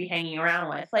happens to be hanging around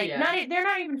with. Like, they're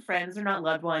not even friends. They're not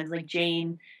loved ones. Like,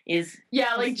 Jane is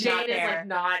like, Jane is, like,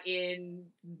 not in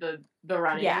the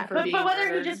running for being but whether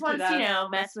murdered he just wants to, you know,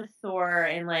 mess with Thor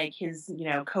and, like, his, you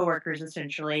know, coworkers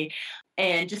essentially,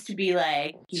 and just to be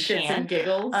like shits and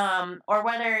giggles, or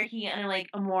whether he, in, like,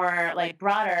 a more, like,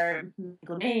 broader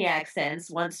megalomaniac sense,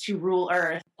 wants to rule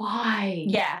Earth. Why?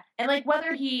 Yeah, and, like,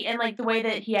 whether he, and, like, the way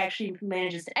that he actually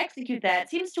manages to execute that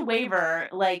seems to waver,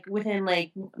 like, within,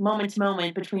 like, moment to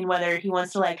moment between whether he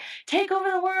wants to, like, take over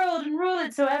the world and rule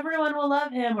it so everyone will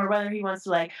love him, or whether he wants to,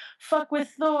 like, fuck with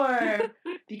Thor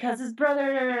because his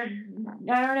brother,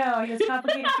 I don't know, he has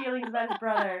complicated feelings about his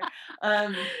brother.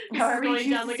 However, going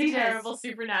down, like, a terrible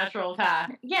supernatural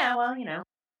path. Yeah, well, you know,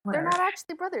 whatever. They're not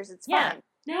actually brothers. It's fine.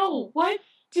 No, what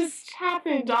just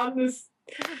happened on this?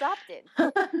 He's adopted.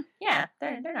 Yeah,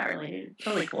 they're not related.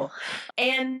 Totally cool.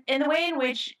 And in the way in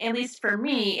which, at least for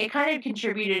me, it kind of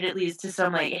contributed at least to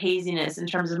some, like, haziness in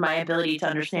terms of my ability to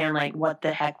understand, like, what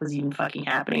the heck was even fucking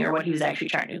happening or what he was actually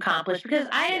trying to accomplish, because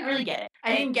I didn't really get it.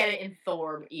 I didn't get it in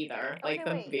Thor either, like,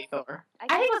 the movie Thor. I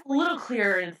think it was a little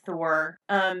clearer in Thor,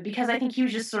 because I think he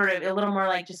was just sort of a little more,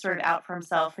 like, just sort of out for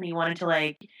himself, and he wanted to,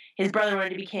 like, his brother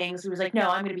wanted to be king, so he was like, no,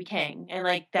 I'm going to be king. And,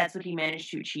 like, that's what he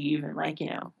managed to achieve, and, like,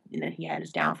 you know, and then he had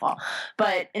his downfall.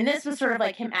 But, and this was sort of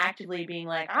like him actively being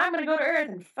like, I'm going to go to Earth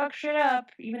and fuck shit up,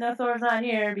 even though Thor's not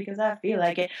here, because I feel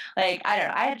like it. Like, I don't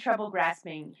know. I had trouble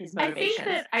grasping his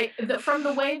motivations. I think that from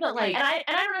the way that, like... And I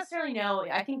don't necessarily know.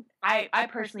 I think I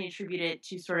personally attribute it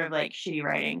to sort of, like, shitty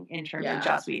writing in terms of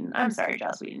Joss Whedon. I'm sorry,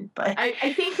 Joss Whedon. But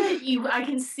I think that I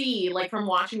can see, like, from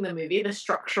watching the movie, the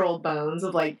structural bones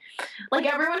of, like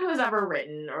everyone who's ever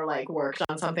written or, like, worked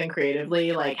on something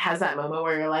creatively, like, has that moment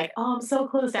where you're like, oh, I'm so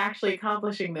close to actually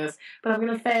accomplishing this, but I'm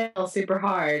gonna fail super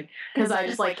hard because I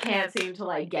just, like, can't seem to,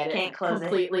 like, get it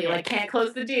completely. Like, can't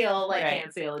close the deal, like,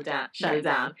 can't seal it down, shut it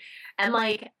down. And,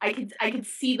 like, I could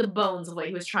see the bones of what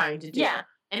he was trying to do. Yeah.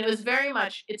 And it was very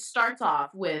much, it starts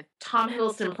off with Tom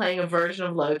Hiddleston playing a version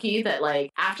of Loki that,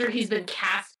 like, after he's been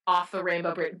cast off the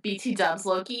Rainbow Bridge, BT Dubs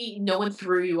Loki, no one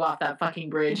threw you off that fucking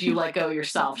bridge. You let go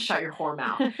yourself. Shut your whore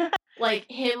mouth. Like,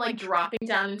 him, like, dropping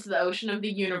down into the ocean of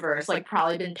the universe, like,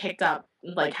 probably been picked up,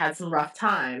 like, had some rough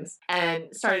times,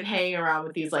 and started hanging around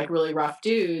with these, like, really rough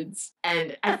dudes.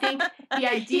 And I think the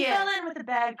idea... He fell in with a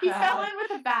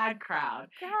bad crowd.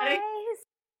 Guys...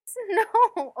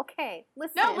 No, okay.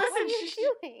 Listen. No, listen. What are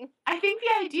you doing? I think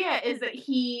the idea is that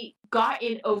he got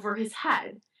in over his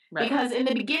head. Right. Because in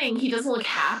the beginning, he doesn't look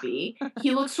happy.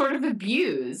 He looks sort of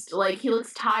abused. Like, he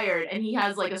looks tired, and he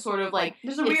has, like, a sort of, like...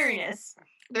 There's a weariness.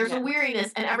 There's a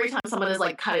weariness, and every time someone is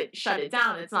like, shut it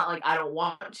down, it's not like, I don't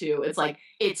want to. It's like,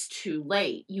 it's too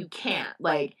late. You can't.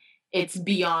 Like, it's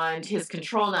beyond his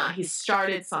control now. He's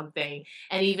started something,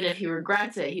 and even if he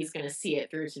regrets it, he's going to see it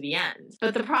through to the end.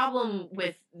 But the problem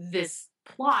with this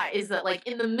plot is that, like,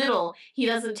 in the middle, you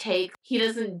have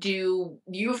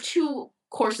two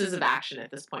courses of action at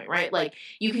this point, right? Like,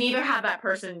 you can either have that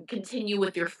person continue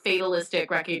with your fatalistic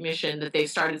recognition that they've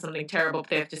started something terrible, but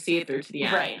they have to see it through to the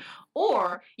end. Right.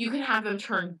 Or you can have them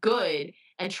turn good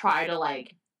and try to,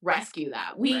 like, rescue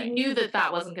that. We knew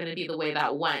that wasn't going to be the way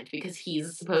that went because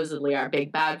he's supposedly our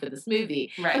big bad for this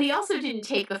movie. Right. But he also didn't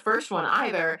take the first one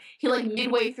either. He, like,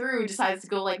 midway through decides to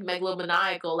go, like,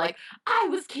 megalomaniacal, like, I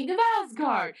was king of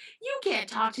Asgard. You can't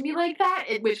talk to me like that.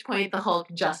 At which point the Hulk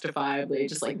justifiably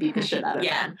just, like, beat the shit out of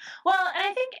him. Well,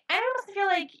 and I almost feel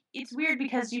like it's weird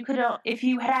because you could have, if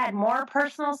you had more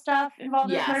personal stuff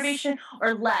involved in motivation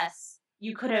or less,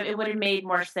 it would have made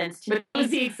more sense to me. But it was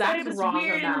the exact wrong amount. But it was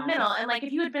weird in the middle. And, like,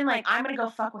 if you had been like, I'm going to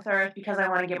go fuck with Earth because I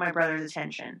want to get my brother's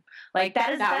attention. Like,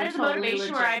 that is a motivation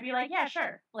legit. Where I'd be like, yeah,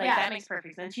 sure. Like, that makes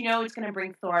perfect sense. You know it's going to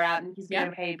bring Thor out and he's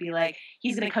going to be like,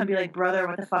 he's going to come be like, brother,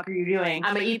 what the fuck are you doing?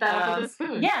 I'm going to eat that up with a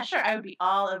spoon. Yeah, sure. I would be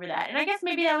all over that. And I guess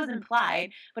maybe that was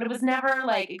implied, but it was never,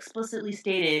 like, explicitly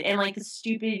stated. And, like, the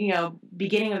stupid,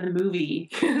 beginning of the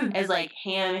movie, as, like,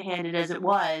 ham-handed as it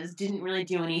was, didn't really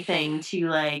do anything to,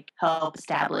 like, help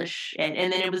establish it.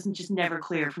 And then it was just never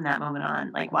clear from that moment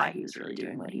on, like, why he was really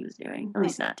doing what he was doing. At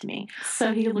least not to me.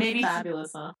 So he looked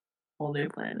fabulous on a whole new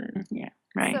planet. Yeah.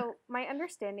 Right. So my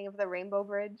understanding of the Rainbow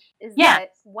Bridge is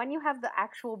that when you have the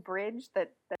actual bridge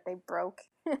that they broke,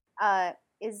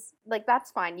 is, like,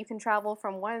 that's fine. You can travel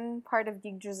from one part of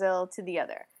Yggdrasil to the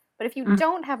other. But if you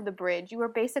don't have the bridge, you are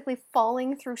basically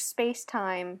falling through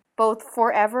space-time both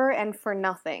forever and for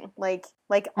nothing. Like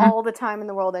all the time in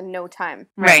the world and no time.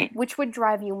 Right. Which would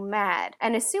drive you mad.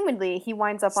 And assumedly, he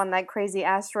winds up on that crazy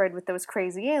asteroid with those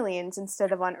crazy aliens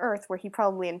instead of on Earth, where he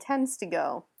probably intends to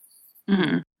go.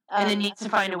 Mm-hmm. And then needs to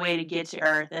find a way to get to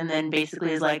Earth, and then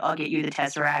basically is like, I'll get you the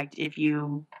Tesseract if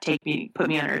you put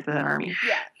me on Earth with an army.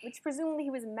 Yeah, which presumably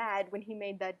he was mad when he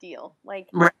made that deal. Like,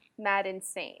 mad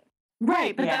insane.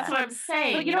 Right, but that's what I'm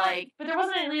saying. But, but there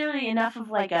wasn't really enough of,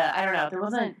 like, I don't know, there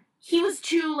wasn't... He was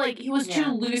too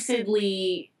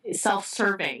lucidly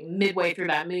self-serving midway through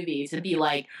that movie to be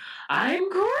like, I'm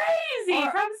crazy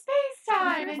from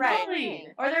space-time and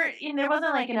bullying. Or there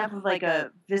wasn't, like, enough of, like,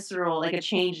 a visceral, like, a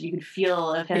change you could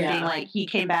feel of him being like, he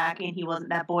came back and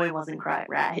that boy wasn't crying,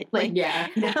 right? Like,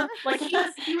 like,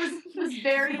 he was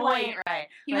very, like,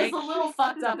 he was a little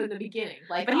fucked up in the beginning.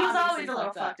 Like, but he was always a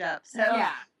little fucked up, so... Yeah.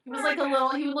 He was like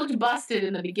he looked busted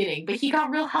in the beginning, but he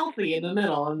got real healthy in the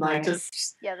middle and, like,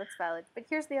 just... Yeah, that's valid. But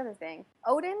here's the other thing.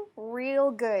 Odin, real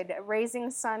good at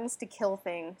raising sons to kill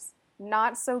things.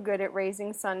 Not so good at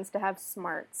raising sons to have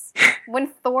smarts. When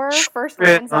Thor first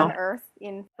lands on Earth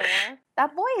in Thor,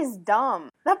 that boy is dumb.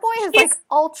 That boy is, like,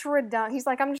 ultra dumb. He's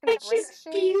like, I'm just gonna break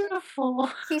shit. He's beautiful.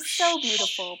 He's so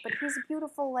beautiful, but he's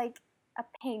beautiful like a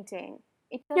painting.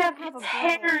 It doesn't have a brain.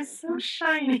 Hair is so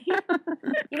shiny.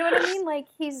 You know what I mean? Like,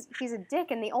 he's a dick,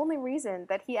 and the only reason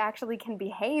that he actually can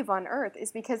behave on Earth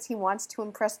is because he wants to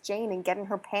impress Jane and get in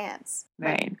her pants.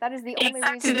 Right. That is the only reason. I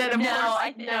don't think that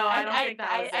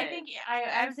was it. I think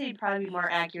I would say it'd probably be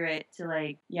more accurate to,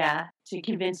 like, to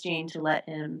convince Jane to let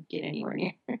him get anywhere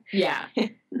near her. Yeah.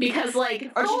 Because,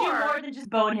 like, or Thor, to do more than just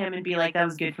bone him and be like, that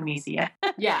was good for me, see ya.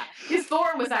 Yeah. Because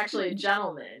Thor was actually a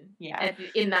gentleman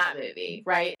in that movie,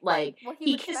 right? Like,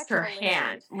 he kissed her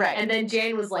hand. Right. And then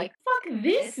Jane was like, fuck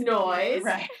this noise.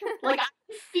 Right. Like,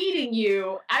 I'm feeding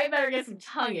you. I better get some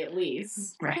tongue at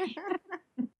least. Right.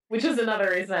 Which is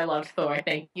another reason I loved Thor.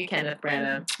 Thank you, Kenneth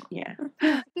Branagh. Yeah.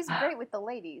 He's great with the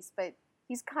ladies, but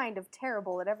he's kind of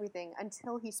terrible at everything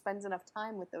until he spends enough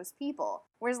time with those people.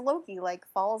 Whereas Loki, like,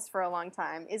 falls for a long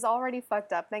time, is already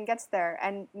fucked up, then gets there,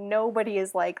 and nobody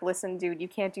is like, listen, dude, you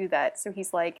can't do that. So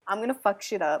he's like, I'm gonna fuck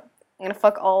shit up. I'm gonna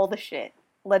fuck all the shit.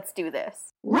 Let's do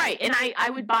this. Right, and I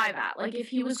would buy that. Like, if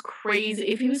he was crazy,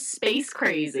 if he was space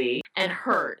crazy and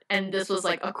hurt, and this was,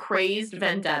 like, a crazed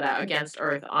vendetta against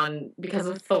Earth because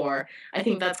of Thor, I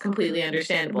think that's completely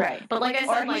understandable. Right. But like I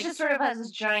said, he just sort of has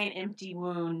this giant empty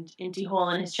hole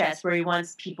in his chest where he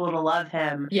wants people to love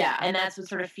him. Yeah. And that's what's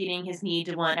sort of feeding his need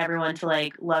to want everyone to,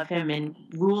 like, love him and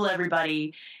rule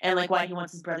everybody, and, like, why he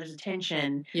wants his brother's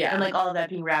attention. Yeah. And, like, all of that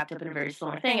being wrapped up in a very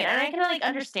similar thing. And I can, like,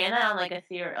 understand that on, like,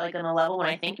 on a level when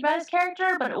I think about his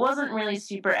character, but it wasn't really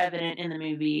super evident in the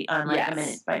movie on, like, a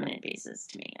minute-by-minute basis,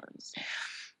 to me, at least.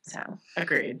 So.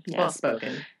 Agreed. Yeah. Well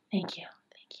spoken. Thank you.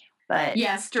 But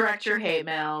yes, direct your hate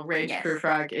mail,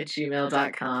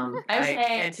 rageproofrock@gmail.com. I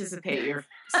anticipate your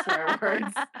swear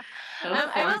words.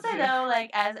 I will say though, like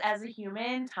as a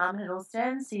human, Tom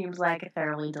Hiddleston seems like a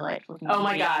thoroughly delightful human. Oh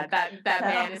my god, that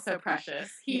man is so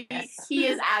precious. He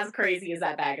is as crazy as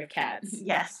that bag of cats.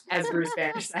 Yes, as Bruce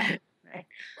Banner said. Right.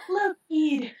 Look,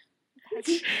 Ede, I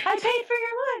paid for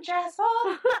your lunch,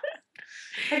 asshole.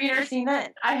 Have you ever seen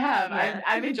that? I have. Yeah.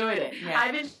 I've enjoyed it. Yeah.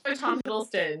 I've enjoyed Tom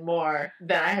Hiddleston more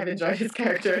than I have enjoyed his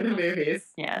character in the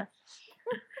movies. Yeah.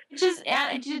 Does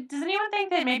anyone think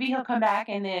that maybe he'll come back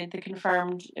in the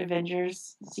confirmed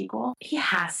Avengers sequel? He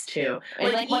has to.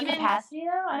 Like what capacity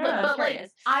though? I don't know. But like,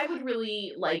 I would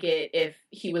really like it if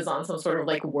he was on some sort of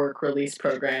like work release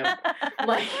program,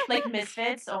 like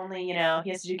Misfits. Only he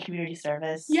has to do community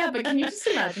service. Yeah, but can you just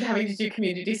imagine having to do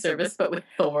community service, but with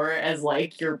Thor as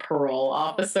like your parole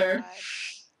officer? Oh,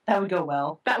 that would go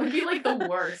well. That would be like the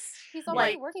worst. He's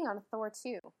already working on Thor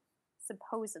 2,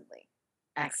 supposedly.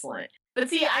 Excellent. But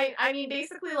see, I mean,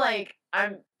 basically, like,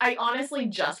 I honestly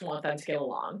just want them to get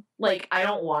along. Like, I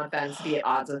don't want them to be at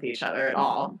odds with each other at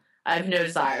all. I have no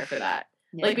desire for that.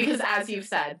 Yeah. Like, because as you've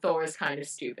said, Thor is kind of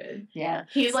stupid. Yeah.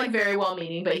 He's, like, very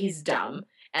well-meaning, but he's dumb.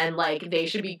 And, like, they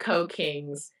should be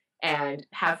co-kings and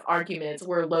have arguments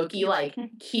where Loki, like,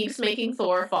 keeps making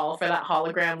Thor fall for that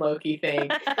hologram Loki thing.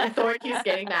 And Thor keeps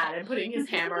getting mad and putting his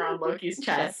hammer on Loki's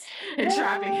chest and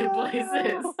trapping him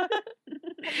places.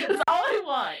 That's all I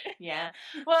want. Yeah.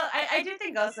 Well, I do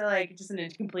think also, like, just a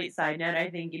complete side note, I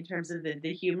think in terms of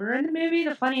the humor in the movie,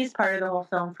 the funniest part of the whole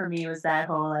film for me was that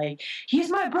whole, like,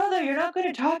 he's my brother, you're not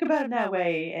going to talk about him that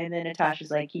way. And then Natasha's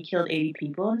like, he killed 80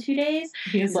 people in 2 days.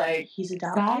 He's like, he's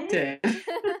adopted.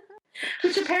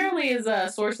 Which apparently is a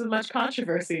source of much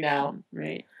controversy now.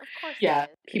 Right. Of course. Yeah.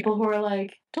 People who are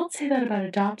like, don't say that about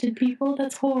adopted people.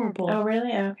 That's horrible. Oh,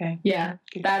 really? Okay. Yeah.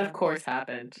 That, of course,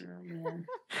 happened. Oh, man.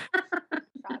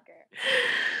 Shocker.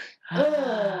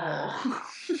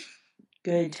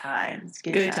 Good times.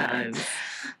 Good times.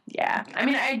 Yeah. I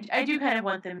mean, I do kind of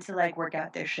want them to, like, work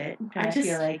out their shit. I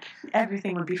feel like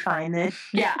everything would be fine then.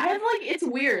 Yeah, it's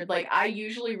weird. Like, I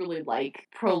usually really like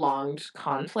prolonged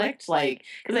conflict, like,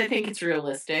 because I think it's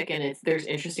realistic and there's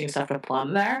interesting stuff to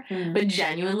plumb there. Mm. But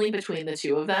genuinely, between the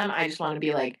two of them, I just want to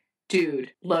be like,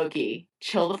 dude, Loki,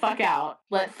 chill the fuck out.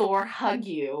 Let Thor hug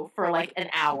you for like an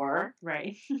hour.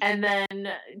 Right. And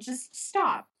then just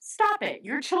stop. Stop it.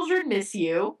 Your children miss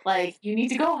you. Like, you need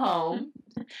to go home.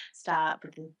 Stop.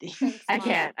 I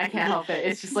can't help it.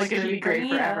 It's just like going to be great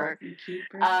forever.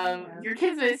 Your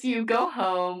kids miss you. Go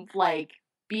home. Like,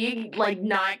 be like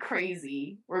not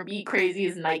crazy. Or be crazy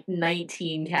as like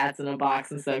 19 cats in a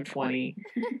box instead of 20.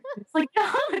 It's like, go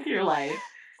on with your life.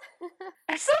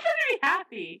 I'm still going to be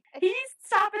happy. He needs to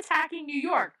stop attacking New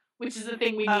York, which is the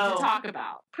thing we need to talk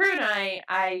about. Prue and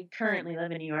I currently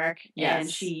live in New York, and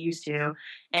she used to,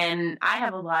 and I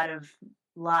have a lot of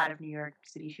New York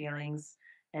City feelings,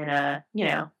 and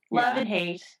love and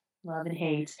hate, but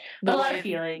a lot of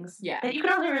feelings that you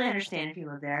can only really understand if you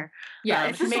live there. Yeah,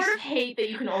 it's the sort of hate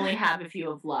that you can only have if you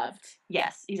have loved.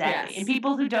 Yes, exactly. Yes. And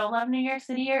people who don't love New York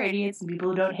City are idiots, and people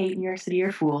who don't hate New York City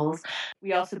are fools.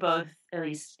 We also both, at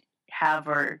least, have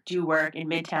or do work in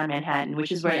Midtown Manhattan,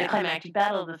 which is where the climactic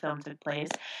battle of the film took place.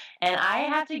 And I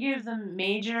have to give them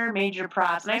major, major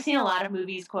props. And I've seen a lot of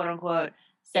movies, quote unquote,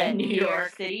 set in New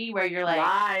York City, where you're like,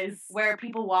 where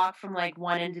people walk from like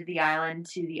one end of the island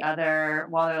to the other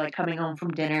while they're like coming home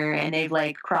from dinner, and they've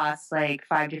like crossed like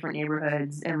 5 different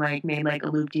neighborhoods and like made like a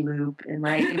loop-de-loop, and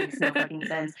like it makes no fucking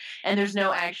sense. And there's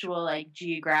no actual like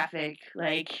geographic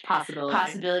like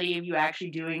possibility of you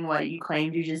actually doing what you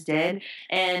claimed you just did.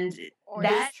 And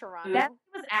that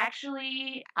was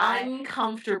actually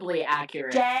uncomfortably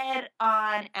accurate. Dead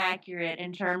on accurate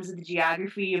in terms of the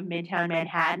geography of Midtown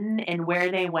Manhattan and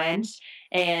where they went,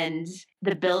 and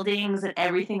the buildings and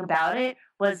everything about it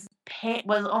was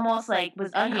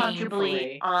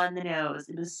uncomfortably on the nose.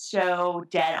 It was so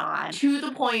dead on. To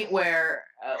the point where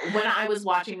when I was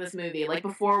watching this movie, like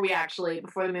before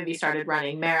the movie started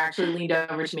running, Mare actually leaned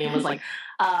over to me and was like,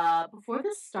 before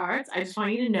this starts, I just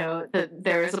want you to know that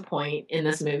there is a point in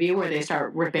this movie where they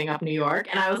start ripping up New York.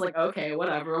 And I was like, okay,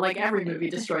 whatever. Like, every movie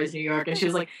destroys New York. And she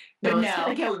was like, no, it's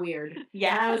gonna get weird.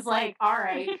 Yeah. And I was like, all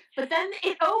right. But then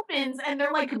it opens and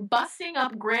they're like busting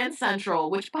up Grand Central,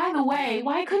 which, by the way,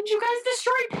 why couldn't you guys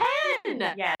destroy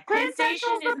Penn? Yeah. Grand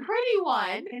Central's the pretty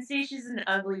one. Penn Station's an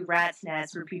ugly rat's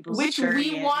nest where people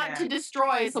want to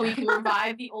destroy so we can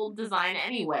revive the old design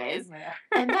anyways. Yeah.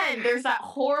 And then there's that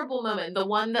horrible moment. The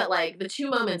one that like the 2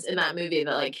 moments in that movie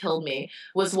that like killed me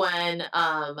was when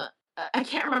I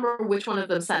can't remember which one of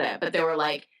them said it, but they were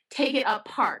like, take it up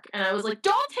Park. And I was like,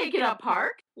 don't take it up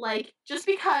Park. Like, just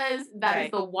because that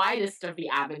is the widest of the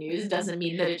avenues doesn't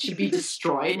mean that it should be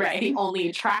destroyed. Right. It's the only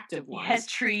attractive one. It has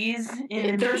trees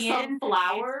in the There's some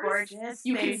flowers. It's gorgeous.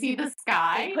 You can see the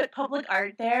sky. They put public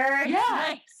art there.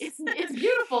 Yeah. It's nice. It's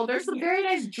beautiful. There's some very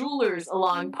nice jewelers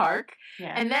along Park.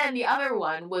 Yeah. And then the other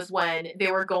one was when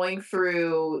they were going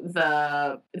through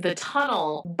the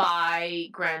tunnel by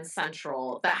Grand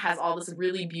Central that has all this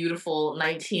really beautiful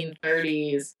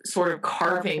 1930s sort of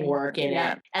carving work in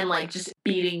it, and like just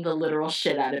beating the literal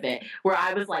shit out of it, where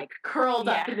I was like curled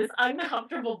up in this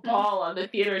uncomfortable ball on the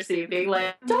theater seat being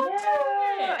like, don't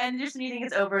do it! And just when you think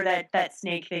it's over, that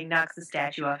snake thing knocks the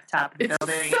statue off the top of the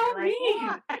building. It's so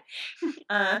mean!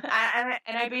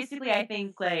 I basically, I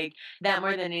think, like, that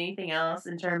more than anything else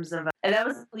in terms of, and that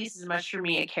was at least as much for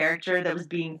me a character that was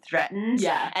being threatened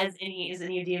as any of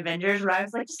the Avengers, where I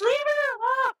was like, just leave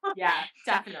her alone! Yeah,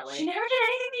 definitely. She never did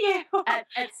anything to you!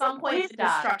 At some point, the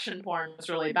destruction porn was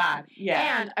really bad.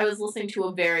 Yeah. And I was listening to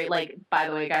a very, like, by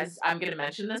the way, guys, I'm going to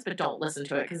mention this, but don't listen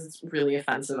to it because it's really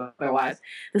offensive otherwise.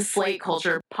 The Slate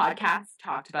Culture podcast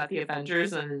talked about the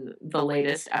Avengers in the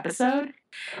latest episode.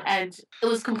 And it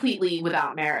was completely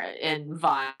without merit and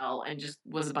vile and just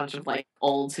was a bunch of like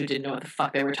olds who didn't know what the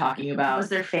fuck they were talking about. Was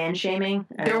there fan shaming?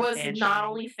 There was not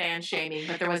only fan shaming,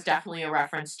 but there was definitely a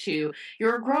reference to,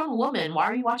 you're a grown woman, why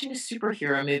are you watching a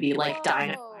superhero movie like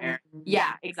Dynamite?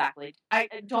 Yeah, exactly. I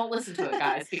don't listen to it,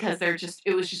 guys, because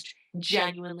it was just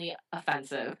genuinely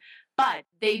offensive. But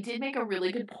they did make a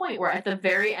really good point where at the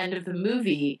very end of the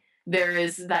movie, there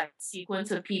is that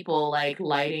sequence of people like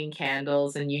lighting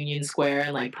candles in Union Square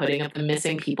and like putting up the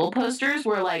missing people posters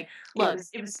where like, look,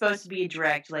 it was supposed to be a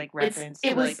direct like reference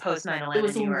to like post 9/11. It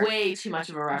was way too much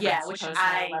of a reference. Which to post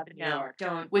 9/11 New York.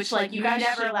 Don't. Which like you guys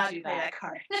never allowed to play that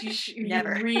card. You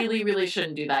really, really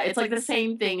shouldn't do that. It's like the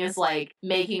same thing as like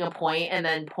making a point and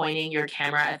then pointing your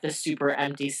camera at the super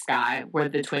empty sky where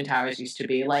the Twin Towers used to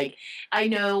be. Like, I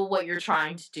know what you're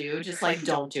trying to do, just like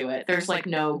don't do it. There's like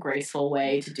no graceful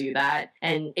way to do that,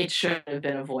 and it should have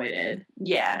been avoided.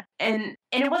 Yeah, and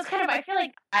it was kind of, I feel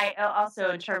like I also,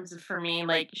 in terms of, for me,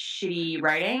 like, shitty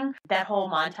writing, that whole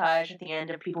montage at the end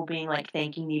of people being, like,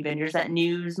 thanking the Avengers, that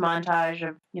news montage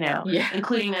of,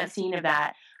 including that scene of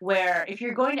that, where if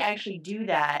you're going to actually do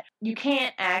that, you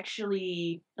can't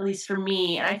actually, at least for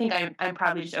me, and I think I'm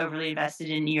probably just overly invested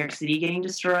in New York City getting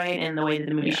destroyed and the way that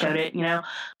the movie showed it,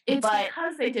 It's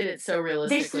because they did it so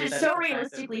realistically. They did it so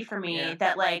realistically for me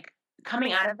that, like,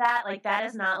 coming out of that, like, that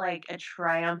is not, like, a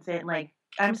triumphant, like,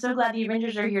 I'm so glad the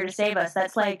Avengers are here to save us.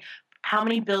 That's like how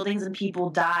many buildings and people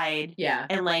died. Yeah.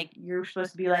 And like you're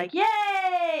supposed to be like, yay!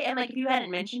 And like if you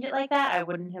hadn't mentioned it like that, I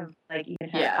wouldn't have like even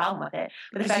had a problem with it.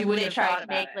 But the fact that they tried to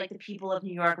make like the people of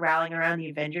New York rallying around the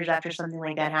Avengers after something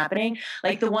like that happening,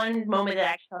 like the one moment that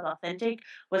actually felt authentic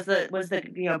was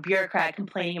the bureaucrat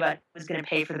complaining about who was going to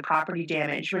pay for the property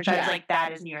damage, which I was like,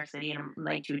 that is New York City and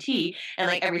like to a T, and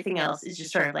like everything else is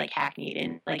just sort of like hackneyed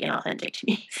and like inauthentic to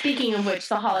me. Speaking of which,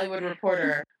 the Hollywood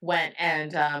Reporter went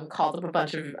and called up a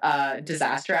bunch of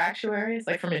disaster actuaries,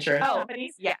 like from insurance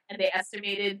companies. Yeah. And they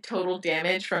estimated total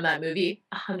damage from that movie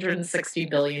 $160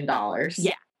 billion.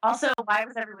 Yeah. Also, why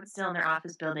was everyone still in their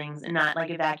office buildings and not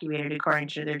like evacuated according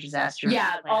to their disaster?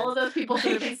 Yeah, all of those people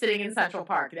should have been sitting in Central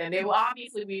Park, and they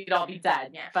obviously we'd all be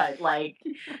dead. Yeah. But like,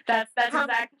 that's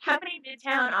exactly how many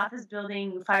Midtown office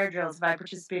building fire drills have I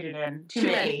participated in? Too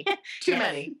many. Too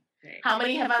many. How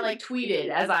many have I like tweeted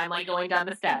as I'm like going down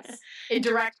the steps in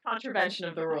direct contravention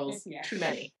of the rules? Too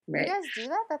many. Right. You guys do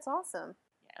that? That's awesome.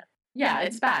 Yeah,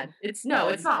 it's bad. It's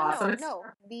not awesome. No,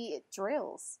 the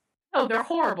drills. Oh, they're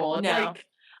horrible. It's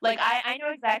like I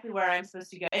know exactly where I'm supposed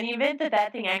to go. In the event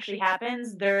that thing actually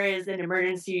happens, there is an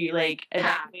emergency like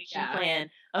evacuation plan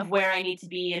of where I need to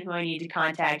be and who I need to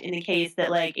contact in the case that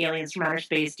like aliens from outer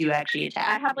space do actually attack.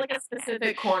 I have like a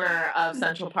specific corner of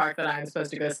Central Park that I'm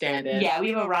supposed to go stand in. Yeah,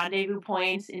 we have a rendezvous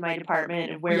point in my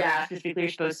department of where we specifically are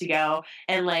supposed to go,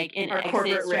 and like an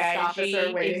exit strategy.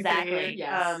 Exactly.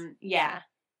 Yes.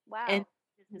 Wow. And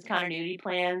his continuity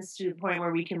plans to the point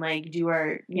where we can like do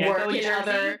our work in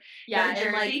other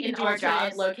and like in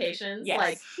alternate locations,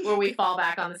 like where we fall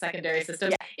back on the secondary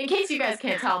systems. In case you guys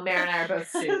can't tell, Mara and I are both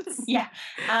suits. Which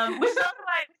is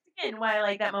also why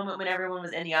like that moment when everyone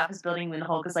was in the office building when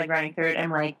Hulk was like running through it,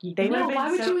 I'm like, they would have been. Why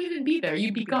would you even be there?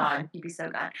 You'd be gone. You'd be so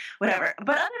gone. Whatever.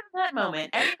 But other than that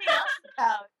moment, everything else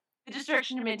about the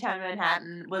destruction of Midtown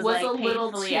Manhattan was like a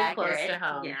little too accurate. Close to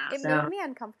home. Yeah, it made me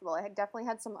uncomfortable. I had definitely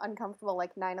had some uncomfortable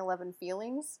like 9/11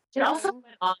 feelings. It also went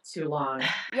on too long.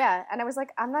 Yeah, and I was like,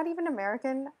 I'm not even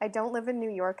American. I don't live in New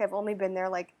York. I've only been there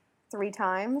like 3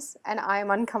 times, and I'm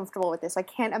uncomfortable with this. I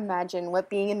can't imagine what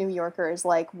being a New Yorker is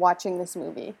like watching this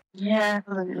movie. Yeah, it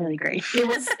wasn't really great.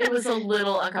 It was a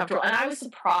little uncomfortable, and I was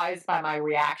surprised by my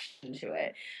reaction to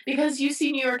it, because you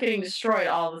see New York getting destroyed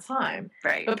all the time.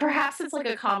 Right. But perhaps it's like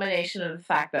a combination of the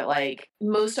fact that, like,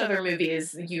 most other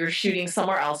movies, you're shooting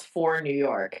somewhere else for New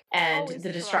York, and Always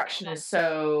the destruction is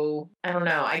so, I don't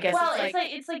know, I guess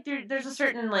it's like there's a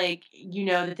certain, like,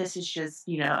 that this is just,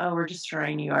 oh, we're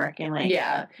destroying New York, and like,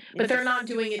 yeah, but they're not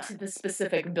doing it to the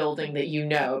specific building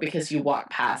that because you walk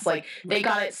past. Like, they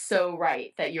got it so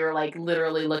right that you're, like,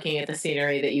 literally looking at the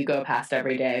scenery that you go past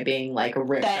every day being, like,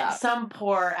 ripped up. Some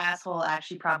poor asshole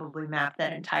actually probably mapped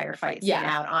that entire fight scene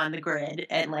out on the grid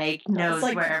and, like, knows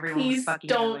where everyone was fucking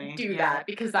going. Please don't do that,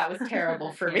 because that was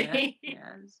terrible for me. Yeah,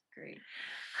 it was great.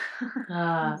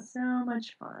 So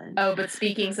much fun. Oh, but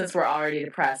speaking, since we're already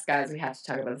depressed, guys, we have to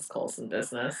talk about this Coulson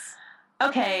business.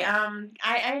 Okay, I'm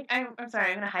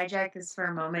sorry, I'm gonna hijack this for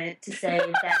a moment to say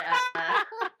that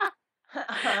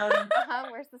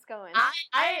Where's this going?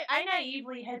 I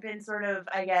naively had been sort of,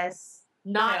 I guess,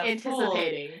 not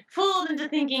anticipating. Fooled into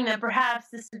thinking that perhaps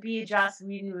this would be a Joss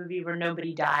Whedon movie where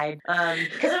nobody died.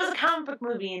 Because it was a comic book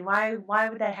movie, and why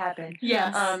would that happen?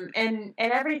 Yes. And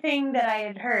everything that I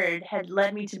had heard had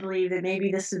led me to believe that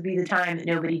maybe this would be the time that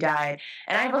nobody died.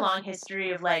 And I have a long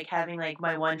history of, like, having, like,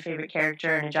 my one favorite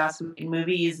character in a Joss Whedon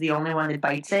movie is the only one that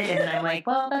bites it, and then I'm like,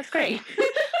 well, that's great.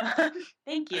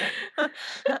 Thank you.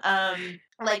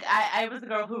 Like, I was the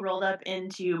girl who rolled up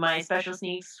into my special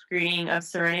sneak screening of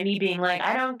Serenity being like,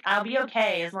 I'll be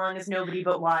okay as long as nobody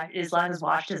but as long as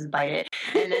Wash doesn't bite it.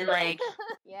 And then, like,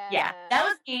 yeah, that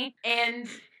was me. And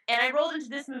I rolled into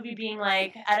this movie being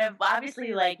like, out of,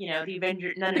 obviously, like, the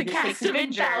Avengers, none of the 6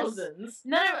 Avengers.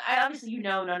 Obviously,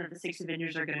 none of the 6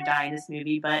 Avengers are going to die in this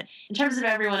movie, but in terms of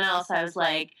everyone else, I was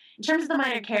like, in terms of the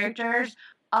minor characters,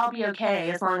 I'll be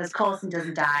okay as long as Coulson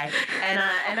doesn't die.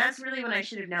 And that's really when I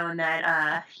should have known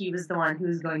that he was the one who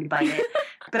was going to bite it.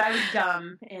 But I was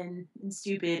dumb and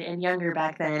stupid and younger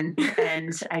back then,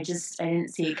 and I didn't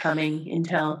see it coming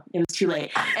until it was too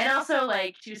late. And also,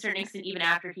 like, to a certain extent, even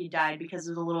after he died, because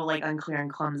it was a little, like, unclear and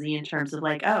clumsy in terms of,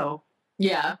 like, oh.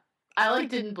 Yeah. I, like,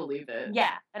 didn't believe it.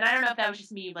 Yeah, and I don't know if that was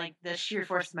just me, like, the sheer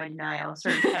force of my denial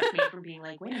sort of kept me from being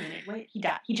like, wait a minute, he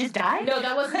died? He just died? No,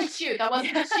 that wasn't just you. That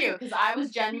wasn't just you. Because I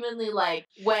was genuinely, like,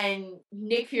 when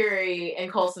Nick Fury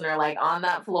and Coulson are, like, on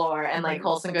that floor, and, like,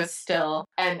 Coulson goes still,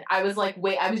 and I was, like,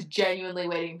 I was genuinely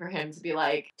waiting for him to be,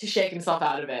 like, to shake himself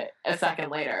out of it a second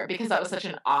later, because that was such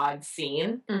an odd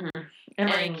scene. Mm-hmm. And,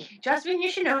 like, Justin,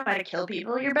 you should know how to kill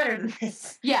people. You're better than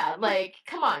this. Yeah, like,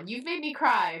 come on. You've made me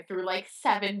cry through, like,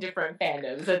 7 different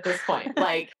fandoms at this point.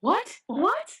 Like, what?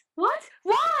 Why?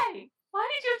 Why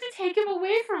did you have to take him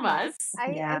away from us?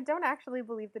 I don't actually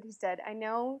believe that he's dead. I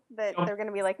know that they're going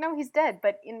to be like, no, he's dead.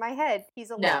 But in my head,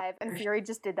 he's alive. No. And Fury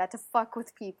just did that to fuck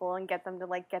with people and get them to,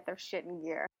 like, get their shit in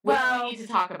gear. Well, we need to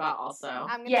talk about also.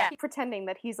 I'm going to keep pretending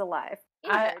that he's alive.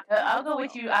 I'll go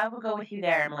with you. I will go with you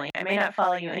there, Emily. I may not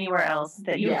follow you anywhere else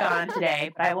that you've gone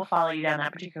today, but I will follow you down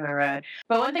that particular road.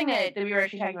 But one thing that we were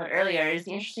actually talking about earlier is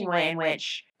the interesting way in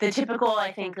which the typical,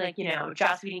 I think, like,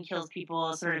 Joss Whedon kills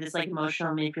people, sort of this, like,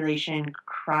 emotional manipulation,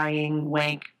 crying,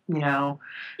 wank,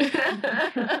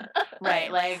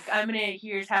 right, like,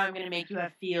 here's how I'm gonna make you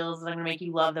have feels, and I'm gonna make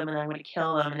you love them, and I'm gonna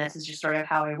kill them, and this is just sort of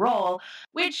how I roll,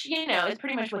 which, is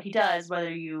pretty much what he does,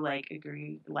 whether you, like,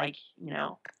 agree, like,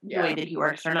 the way that he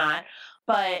works or not.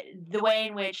 But the way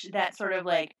in which that sort of,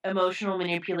 like, emotional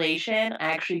manipulation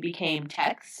actually became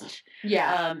text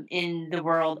in the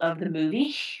world of the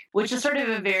movie, which is sort of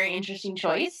a very interesting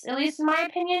choice, at least in my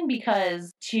opinion,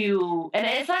 because and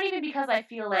it's not even because I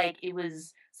feel like it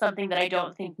was something that I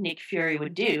don't think Nick Fury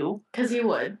would do. Because he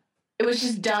would. It was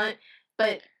just done,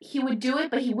 but he would do it,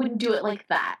 but he wouldn't do it like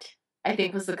that, I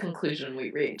think was the conclusion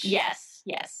we reached. Yes.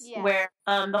 Yeah. Where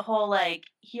the whole, like,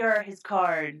 here are his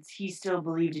cards, he still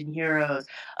believed in heroes.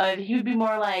 He would be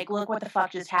more like, look what the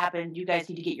fuck just happened, you guys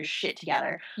need to get your shit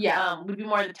together. Yeah. Would be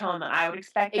more the tone that I would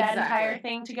expect that entire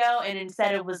thing to go, and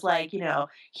instead it was like,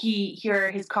 here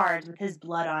are his cards with his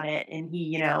blood on it, and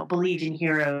he, believed in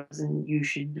heroes, and you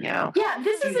should, Yeah,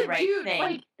 this is a dude,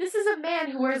 like, this is a man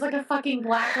who wears, like, a fucking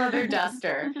black leather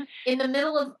duster in the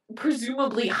middle of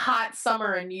presumably hot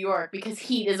summer in New York because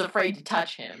heat is afraid to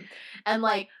touch him. And,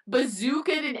 like,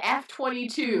 bazookaed an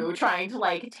F-22 trying to,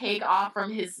 like, take off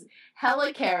from his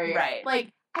helicarrier. Right.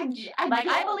 Like,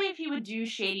 I believe he would do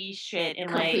shady shit and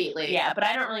completely. but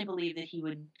I don't really believe that he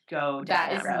would go down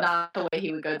that is route. Not the way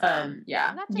he would go down.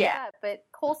 Not just that, but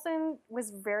Coulson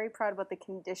was very proud about the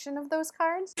condition of those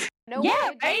cards. No way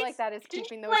a dude like that is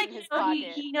keeping those in his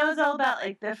pocket. He knows all about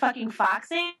like the fucking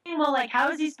foxing. Well, like how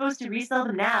is he supposed to resell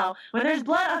them now when there's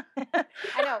blood on them?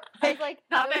 I know. I was like,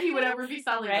 not that he would ever be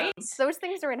selling them. Those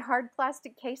things are in hard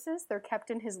plastic cases. They're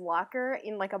kept in his locker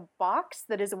in like a box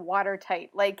that is watertight.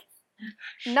 Like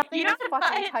nothing is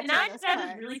fucking touching and I this just have card.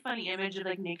 this really funny image of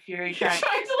like Nick Fury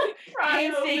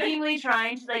painstakingly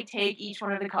trying to like take each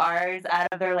one of the cards out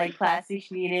of their like plastic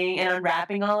sheeting and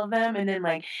unwrapping all of them and then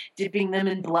like dipping them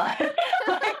in blood.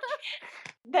 Like,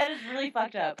 that is really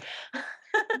fucked up.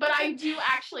 But I do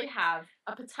actually have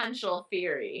a potential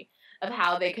theory of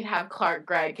how they could have Clark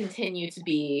Gregg continue to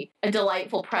be a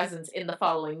delightful presence in the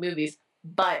following movies,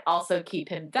 but also keep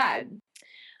him dead.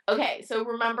 Okay, so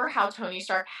remember how Tony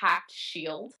Stark hacked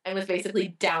S.H.I.E.L.D. and was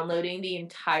basically downloading the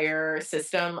entire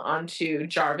system onto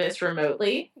Jarvis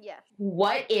remotely? Yes.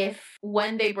 What if,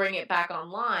 when they bring it back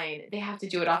online, they have to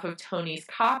do it off of Tony's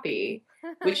copy,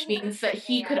 which means that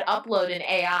he could upload an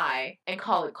AI and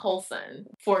call it Coulson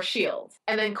for S.H.I.E.L.D.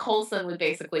 And then Coulson would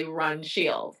basically run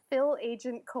S.H.I.E.L.D. Phil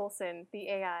Agent Coulson, the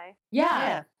AI.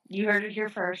 Yeah. You heard it here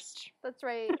first. That's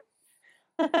right.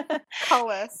 Call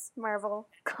us, Marvel.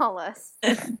 Call us.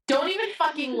 Don't even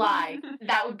fucking lie.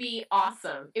 That would be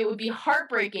awesome. It would be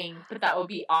heartbreaking, but that would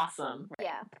be awesome.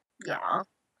 Yeah. Yeah.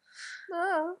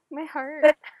 Oh, my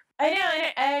heart. I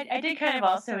know. I did kind of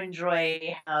also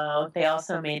enjoy how they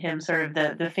also made him sort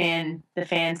of the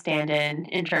fan stand-in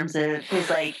in terms of his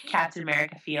like Captain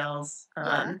America feels.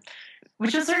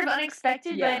 Which was sort of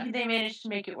unexpected, but they managed to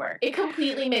make it work. It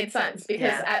completely made sense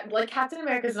because, like, Captain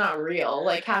America's not real.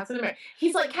 Like, Captain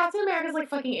America's like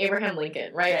fucking Abraham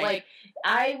Lincoln, right? Like,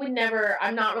 I'm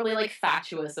not really, like,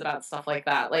 fatuous about stuff like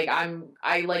that. Like,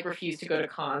 I refuse to go to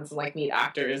cons and, like, meet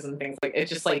actors and things like,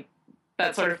 it's just, like,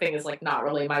 that sort of thing is, like, not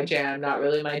really my jam, not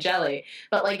really my jelly.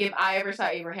 But, like, if I ever saw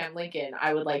Abraham Lincoln,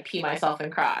 I would, like, pee myself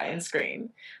and cry and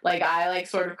scream. Like, I, like,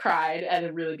 sort of cried at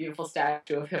a really beautiful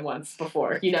statue of him once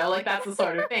before, you know? Like, that's the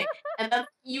sort of thing. And then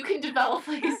you can develop,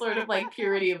 like, a sort of, like,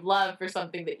 purity of love for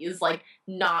something that is, like,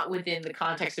 not within the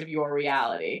context of your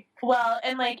reality. Well,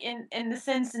 and, like, in the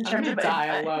sense in terms of...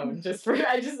 die alone.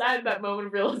 I just had that moment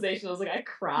of realization. I was like, I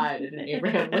cried at an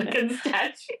Abraham Lincoln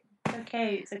statue.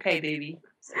 It's okay, baby.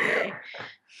 It's okay.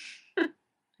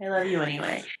 I love you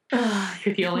anyway.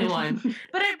 You're the only one.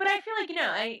 But I feel like, you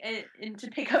know, and to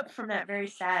pick up from that very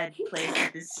sad place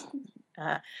that this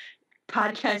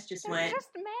podcast just went.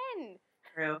 Just men.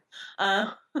 True.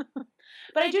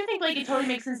 But I do think, like, it totally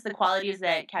makes sense the qualities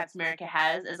that Captain America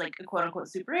has as, like, a quote-unquote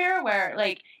superhero, where,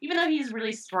 like, even though he's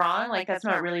really strong, like, that's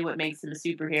not really what makes him a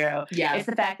superhero. Yeah. It's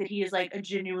the fact that he is, like, a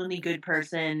genuinely good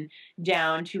person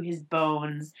down to his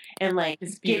bones and, like,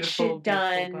 get shit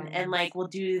done and, like, will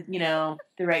do, you know,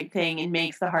 the right thing and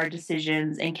makes the hard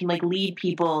decisions and can, like, lead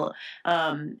people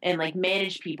and, like,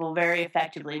 manage people very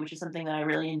effectively, which is something that I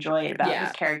really enjoyed about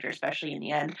his character, especially in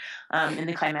the end, in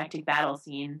the climactic battle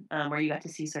scene, where you got to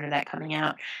see sort of that coming out.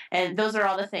 And those are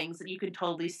all the things that you could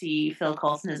totally see Phil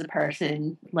Coulson as a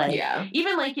person, like,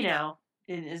 even, like, you know,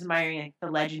 is admiring, like, the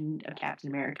legend of Captain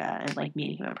America and, like,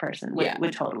 meeting him in person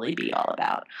would totally be all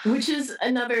about. Which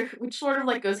sort of,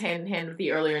 like, goes hand in hand with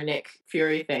the earlier Nick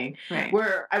Fury thing. Right.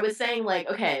 Where I was saying, like,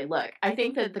 okay, look, I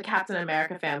think that the Captain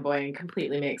America fanboying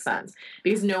completely makes sense.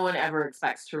 Because no one ever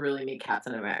expects to really meet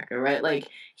Captain America, right? Like,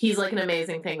 he's, like, an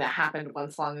amazing thing that happened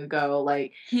once long ago.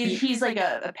 Like, he's like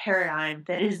a paradigm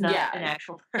that is not an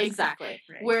actual person. Exactly.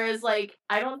 Right. Whereas, like,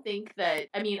 I don't think that,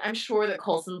 I mean, I'm sure that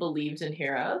Coulson believed in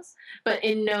heroes, but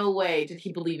in no way did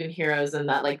he believe in heroes in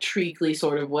that, like, treacly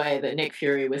sort of way that Nick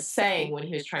Fury was saying when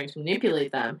he was trying to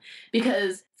manipulate them.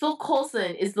 Because Phil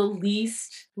Coulson is the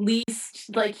least,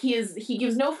 like, he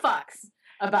gives no fucks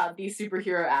about these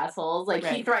superhero assholes. Like,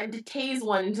 he threatened to tase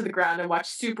one into the ground and watch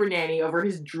Super Nanny over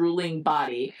his drooling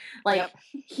body. Like,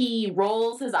 he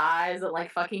rolls his eyes at,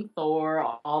 like, fucking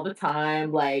Thor all the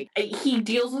time. Like, he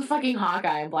deals with fucking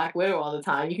Hawkeye and Black Widow all the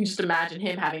time. You can just imagine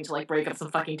him having to, like, break up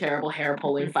some fucking terrible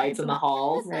hair-pulling fights in the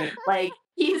halls. Like,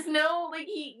 he's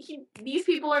these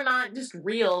people are not just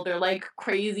real. They're, like,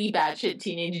 crazy batshit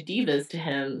teenage divas to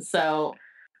him. So,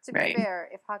 to be fair,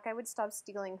 if Hawkeye would stop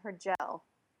stealing her gel,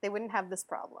 they wouldn't have this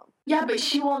problem. Yeah, but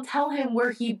she won't tell him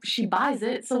where she buys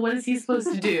it, so what is he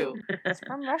supposed to do? It's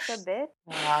from Russia,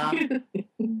 bitch.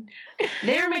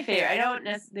 They were my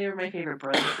favorite. They were my favorite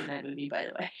brothers in that movie, by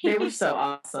the way. They were so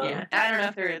awesome. Yeah. I don't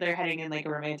know if they're heading in, like,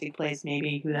 a romantic place,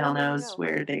 maybe. Who the hell knows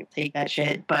where they take that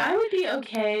shit. But I would be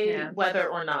okay whether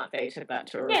or not they took that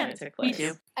to a romantic place. Me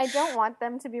too. I don't want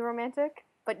them to be romantic.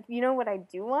 But you know what I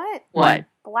do want? What?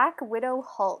 Black Widow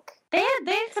Hulk. They had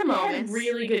some moments. They had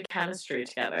really good chemistry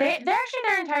together.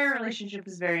 Their entire relationship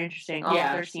was very interesting. All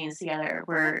of their scenes together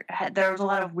there was a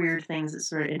lot of weird things, that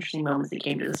sort of interesting moments that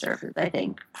came to the surface, I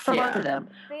think, for both of them.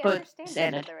 They both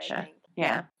understand each other, I think.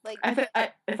 Yeah. Like,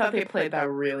 I thought they played that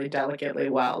really delicately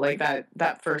well, like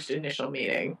that first initial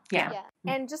meeting. Yeah.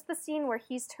 And just the scene where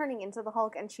he's turning into the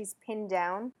Hulk and she's pinned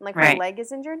down, like her leg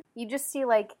is injured. You just see,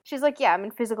 like, she's like, yeah, I'm in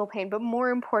physical pain, but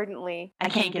more importantly, I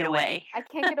can't get away.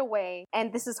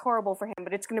 And this is horrible for him,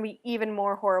 but it's going to be even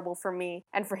more horrible for me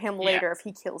and for him later if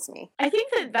he kills me. I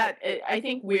think I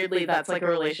think weirdly that's like a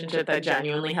relationship that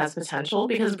genuinely has potential,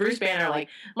 because Bruce Banner, like,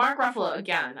 Mark Ruffalo,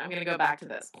 again, I'm going to go back to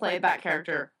this, played that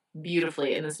character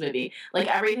beautifully in this movie.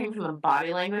 Like, everything from the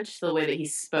body language to the way that he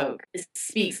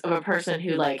speaks of a person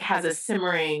who, like, has the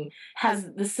simmering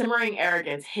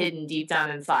arrogance hidden deep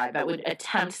down inside that would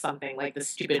attempt something like the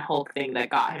stupid Hulk thing that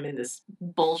got him in this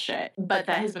bullshit, but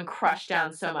that has been crushed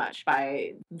down so much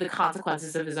by the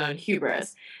consequences of his own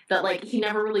hubris that, like, he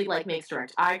never really, like, makes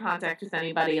direct eye contact with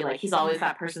anybody. Like, he's always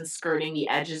that person skirting the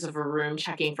edges of a room,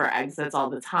 checking for exits all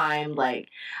the time. Like,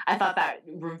 I thought that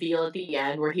reveal at the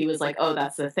end where he was like, oh,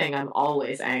 that's the thing, I'm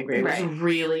always angry, was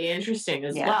really interesting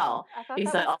as well.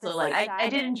 Because that also, like, I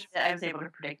did enjoy that. I was able to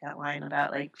predict that line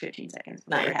about, like, 15 seconds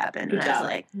before it happened. And I was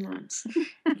like,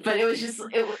 But it was just,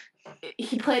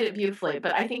 he played it beautifully.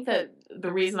 But I think that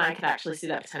the reason I could actually see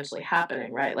that potentially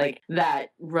happening, right, like,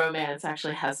 that romance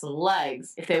actually has some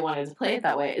legs if they wanted to play it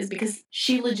that way, is because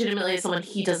she legitimately is someone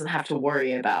he doesn't have to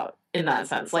worry about in that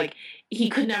sense. Like, he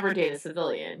could never date a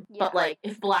civilian. But, like,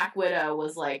 if Black Widow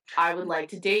was like, I would like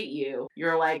to date you,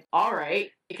 you're like, all right,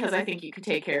 because I think you can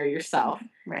take care of yourself.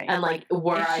 Right. And, like,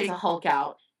 were I to Hulk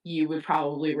out, you would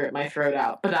probably rip my throat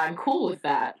out. But I'm cool with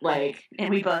that. Like, and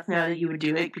we both know that you would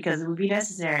do it because it would be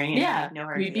necessary.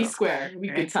 We'd be square. We'd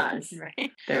be good times.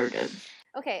 Right. They were good.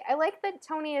 Okay, I like that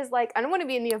Tony is like, I don't want to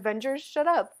be in the Avengers, shut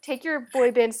up. Take your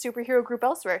boy band superhero group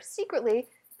elsewhere. Secretly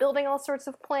building all sorts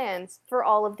of plans for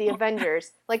all of the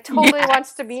Avengers. Like, totally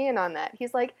wants to be in on that.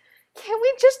 He's like, can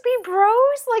we just be bros?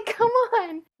 Like, come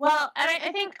on. Well, and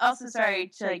I think also,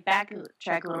 sorry, to, like,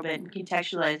 backtrack a little bit and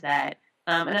contextualize that,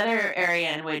 another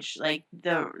area in which, like,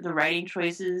 the writing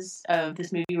choices of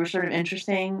this movie were sort of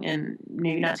interesting and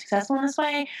maybe not successful in this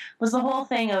way was the whole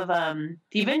thing of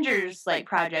the Avengers, like,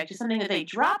 project is something that they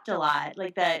dropped a lot,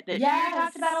 like, that Peter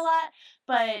talked about a lot.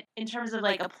 But in terms of,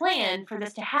 like, a plan for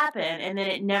this to happen and then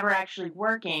it never actually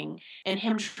working and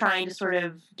him trying to sort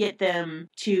of get them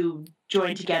to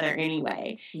join together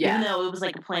anyway, even though it was,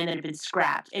 like, a plan that had been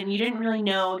scrapped. And you didn't really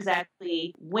know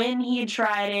exactly when he had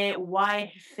tried it, why it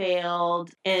had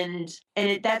failed, and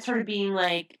that sort of being,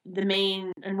 like, the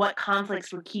main, and what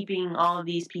conflicts were keeping all of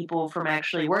these people from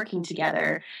actually working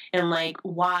together, and, like,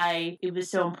 why it was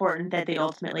so important that they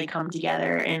ultimately come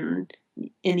together and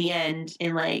in the end,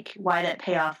 and, like, why that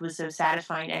payoff was so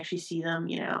satisfying to actually see them,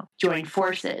 you know, join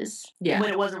forces when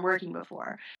it wasn't working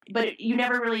before. But you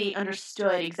never really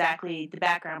understood exactly the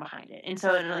background behind it. And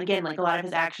so, again, like, a lot of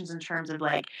his actions in terms of,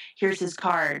 like, here's his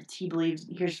cards,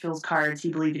 here's Phil's cards, he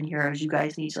believed in heroes, you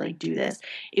guys need to, like, do this.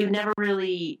 It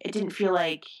didn't feel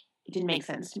like, it didn't make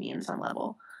sense to me on some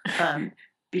level.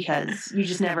 Because you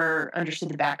just never understood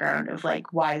the background of,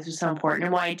 like, why this was so important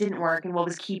and why it didn't work and what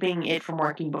was keeping it from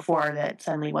working before that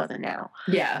suddenly wasn't now.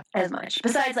 Yeah. As much.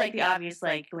 Besides, like, the obvious,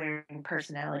 like, glaring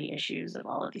personality issues of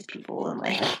all of these people and,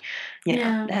 like, you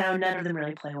know, how none of them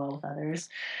really play well with others.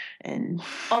 And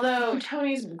although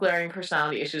Tony's glaring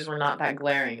personality issues were not that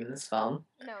glaring in this film.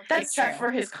 No, that's except for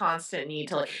his constant need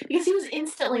to, like, because he was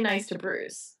instantly nice to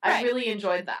Bruce. I really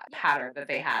enjoyed that pattern that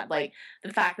they had. Like,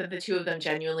 the fact that the two of them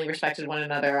genuinely respected one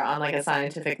another on, like, a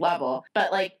scientific level.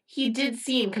 But, like, he did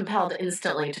seem compelled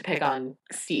instantly to pick on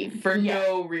Steve for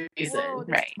no reason. Whoa,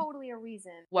 there's totally a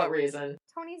reason. What reason?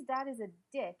 Tony's dad is a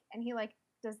dick, and he, like,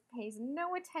 pays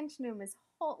no attention to him his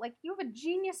whole, like, you have a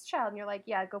genius child, and you're like,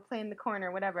 yeah, go play in the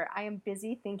corner, whatever. I am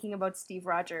busy thinking about Steve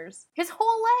Rogers. His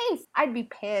whole life! I'd be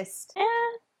pissed.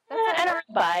 I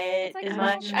don't buy it like as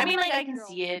much. I mean, like, I can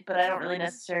see it, but I don't really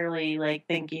necessarily, like,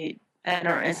 think it, I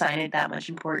don't assign it that much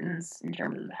importance in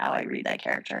terms of how I read that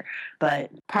character.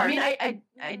 But, I mean,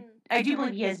 I do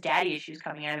believe he has daddy issues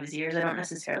coming out of his ears. I don't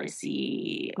necessarily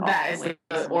see that is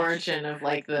the origin of,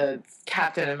 like, the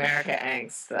Captain America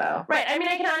angst, though. Right. I mean,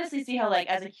 I can honestly see how, like,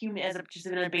 as a human, just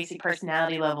in a basic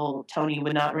personality level, Tony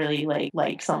would not really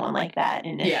like someone like that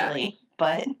initially.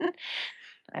 But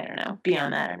I don't know.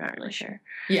 Beyond that, I'm not really sure.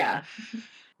 Yeah.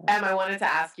 I wanted to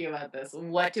ask you about this.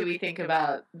 What do we think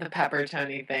about the Pepper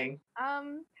Tony thing?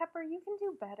 Pepper, you can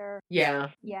do better. Yeah.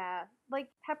 Yeah. Like,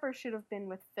 Pepper should have been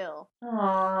with Phil.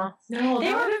 Aww. No,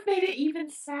 they would have made it even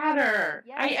sadder.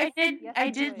 Yes. I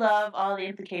did love all the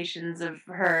implications of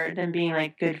them being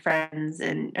like good friends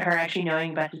and her actually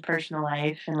knowing about his personal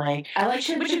life and like but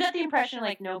you got the impression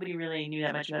like nobody really knew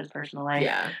that much about his personal life.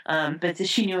 Yeah. But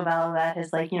she knew about all that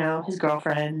as like, his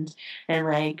girlfriend and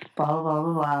like blah blah blah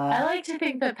blah blah. I like to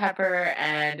think that Pepper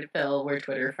and Phil were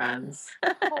Twitter friends.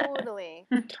 Totally.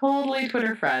 Totally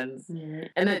Twitter friends. Yeah.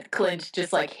 And that Clint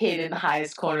just like hid in the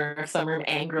highest corner of some room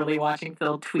angrily watching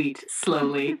Phil tweet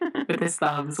slowly with his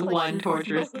thumbs, Like, one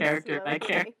torturous so character by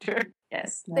slowly. character.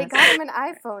 Yes. They got him an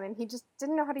iPhone and he just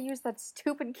didn't know how to use that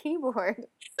stupid keyboard.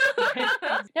 No,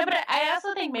 but I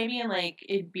also think maybe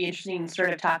it'd be interesting to sort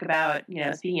of talk about,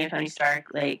 speaking of Tony Stark,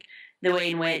 like the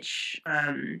way in which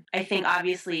I think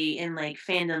obviously in like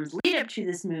fandom's lead up to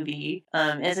this movie,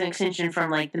 as an extension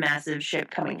from like the massive ship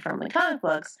coming from the comic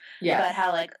books, but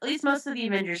how like at least most of the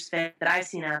Avengers fic that I've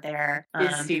seen out there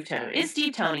is Steve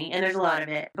Tony, and there's a lot of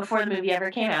it before the movie ever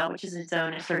came out, which is its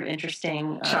own sort of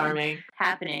interesting, charming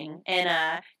happening.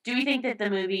 And do we think that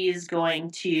the movie is going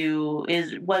to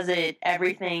was it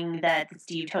everything that the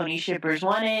Steve Tony shippers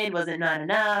wanted? Was it not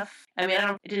enough? I mean,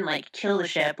 it didn't like kill the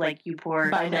ship like you poor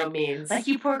by no means. Like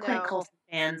you poor Clint Coulson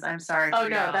fans. I'm sorry. Oh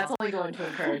no, that's only going to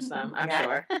encourage them. I'm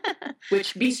sure.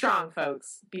 Which be strong,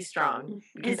 folks. Be strong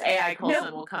because AI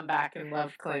Coulson will come back and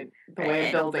love Clint the way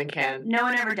a building can. No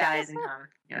one ever dies in comic.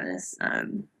 This.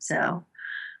 So.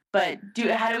 But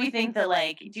how do we think that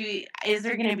is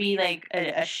there going to be like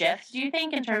a shift? Do you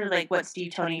think in terms of like what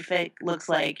Steve Tony fic looked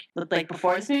like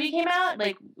before this movie came out,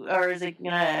 or is it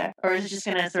just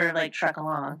gonna sort of like truck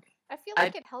along? I feel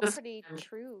like it held pretty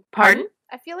true. Pardon?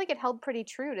 I feel like it held pretty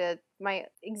true to my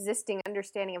existing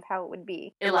understanding of how it would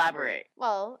be. Elaborate.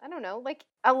 Well, I don't know. Like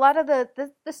a lot of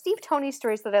the Steve Tony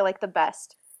stories that I like the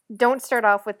best don't start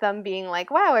off with them being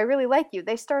like, wow, I really like you.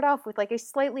 They start off with like a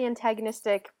slightly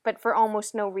antagonistic, but for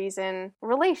almost no reason,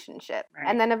 relationship. Right.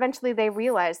 And then eventually they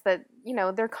realize that,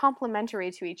 they're complementary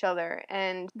to each other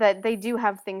and that they do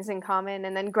have things in common,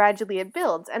 and then gradually it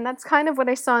builds. And that's kind of what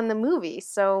I saw in the movie,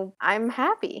 so I'm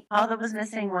happy. All that was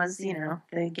missing was,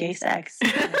 the gay sex.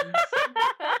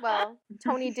 Well,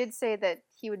 Tony did say that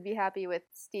he would be happy with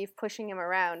Steve pushing him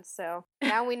around, so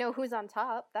now we know who's on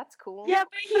top. That's cool. Yeah,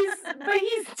 but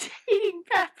he's dating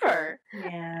Pepper.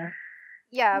 Yeah.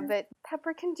 Yeah, but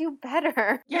Pepper can do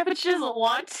better. Yeah, but she doesn't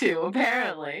want to,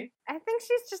 apparently. I think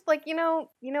she's just like,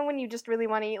 when you just really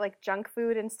want to eat like junk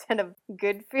food instead of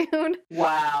good food.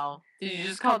 Wow. Did you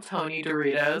just call Tony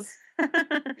Doritos?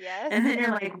 Yes. And then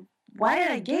you're like, why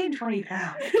did I gain 20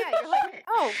 pounds? Yeah, you're like,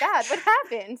 oh God, what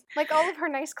happened? Like all of her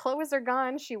nice clothes are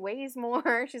gone. She weighs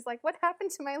more. She's like, what happened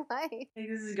to my life? I think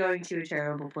this is going to a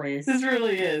terrible place. This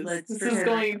really is. This is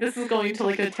going to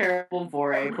like a terrible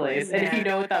Vore place. Yeah. And if you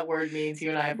know what that word means, you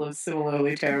and I have lived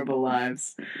similarly terrible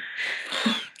lives.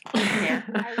 Yeah.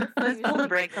 Let's pull the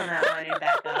brakes on that one and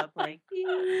back up. Like, beep,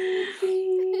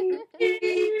 beep,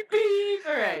 beep, beep.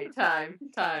 All right,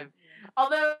 time.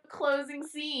 Although, closing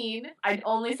scene, I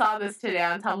only saw this today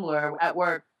on Tumblr at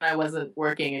work. I wasn't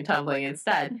working and tumbling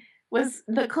instead. Was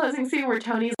the closing scene where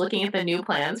Tony's looking at the new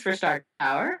plans for Stark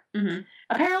Tower. Mm-hmm.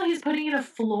 Apparently, he's putting in a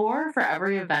floor for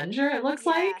every Avenger, it looks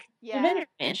like. Yeah. Avenger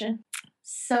Mansion.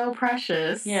 So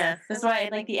precious. Yeah. That's why I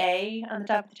like the A on the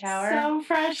top of the tower. So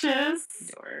precious.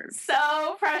 Doors.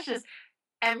 So precious.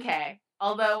 MK.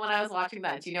 Although when I was watching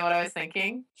that, do you know what I was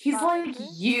thinking? He's like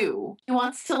you. He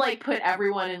wants to like put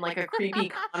everyone in like a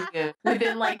creepy commune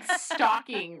within like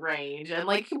stalking range, and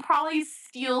like he probably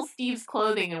steal Steve's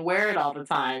clothing and wear it all the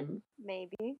time.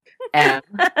 Maybe. And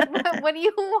what do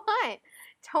you want?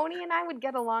 Tony and I would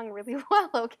get along really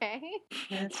well, okay?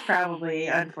 That's probably,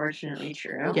 unfortunately,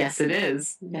 true. Yes, it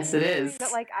is. Yes, it is.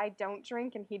 But, like, I don't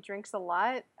drink and he drinks a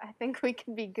lot. I think we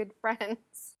can be good friends.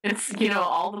 It's,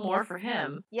 all the more for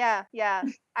him. Yeah.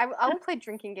 I will play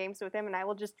drinking games with him and I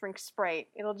will just drink Sprite.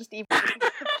 It'll just even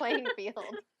the playing field.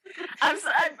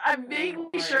 I'm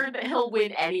vaguely sure that he'll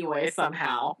win anyway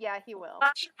somehow. Yeah, he will.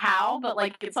 Not sure how, but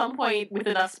like at some point with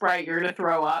enough Sprite, you're gonna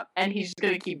throw up, and he's just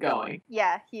gonna keep going.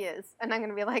 Yeah, he is, and I'm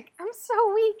gonna be like, I'm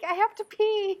so weak, I have to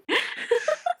pee.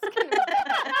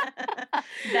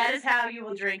 That is how you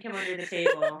will drink him under the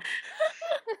table.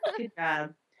 Good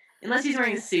job. Unless he's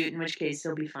wearing a suit, in which case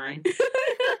he'll be fine.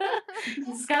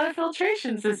 He's got a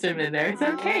filtration system in there. It's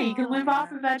okay. You can live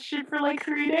off of that shit for like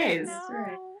 3 days. No.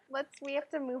 Right. We have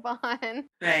to move on.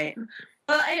 Right.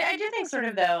 Well, I do think sort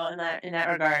of though in that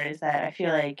regard is that I feel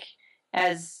like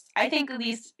as I think, at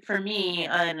least for me,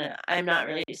 I'm not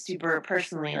really super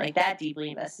personally like that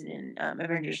deeply invested in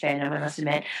Avengers fandom, I must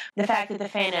admit. The fact that the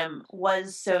fandom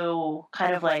was so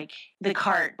kind of like the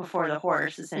cart before the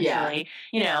horse, essentially,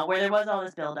 where there was all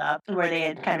this build up, where they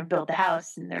had kind of built the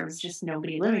house and there was just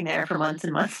nobody living there for months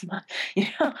and months and months,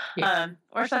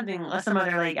 or some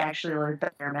other like actually a little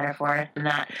better metaphor than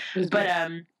that. But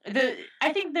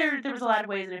I think there was a lot of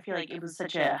ways, and I feel like it was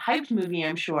such a hyped movie,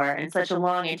 I'm sure, and such a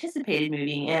long anticipated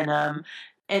movie,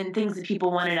 and things that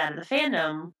people wanted out of the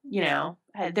fandom,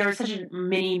 there were such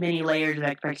many layers of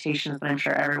expectations that I'm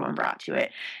sure everyone brought to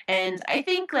it. And I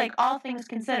think, like, all things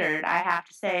considered, I have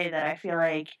to say that I feel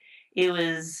like it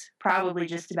was probably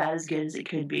just about as good as it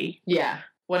could be. Yeah.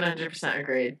 100%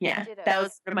 agreed. Yeah, that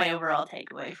was my overall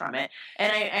takeaway from it.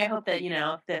 And I hope that,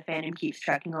 the fandom keeps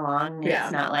trucking along.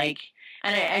 It's not like,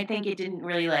 and I think it didn't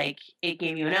really, like, it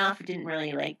gave you enough. It didn't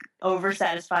really, like,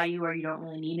 over-satisfy you where you don't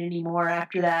really need any more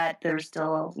after that. There's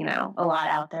still, a lot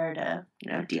out there to,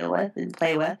 deal with and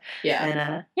play with. Yeah.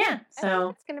 And, so. I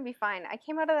think it's going to be fine. I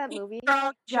came out of that movie.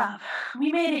 Good job.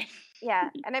 We made it. Yeah,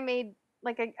 and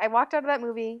I walked out of that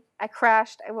movie, I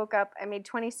crashed, I woke up, I made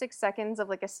 26 seconds of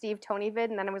like a Steve Tony vid,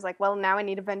 and then I was like, well, now I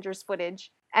need Avengers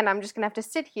footage, and I'm just gonna have to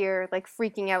sit here like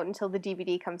freaking out until the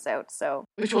DVD comes out, so.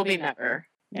 Which will be never.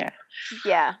 Yeah.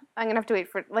 Yeah, I'm gonna have to wait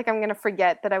I'm gonna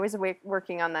forget that I was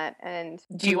working on that, and.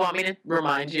 Do you want me to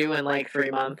remind you in like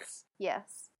 3 months?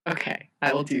 Yes. Okay,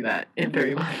 I will do that in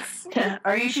 3 months.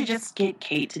 Or you should just get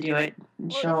Kate to do it,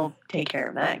 and she'll take care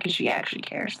of that, because she actually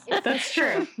cares. That's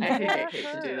true. I could get Kate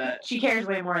to do that. She cares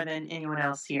way more than anyone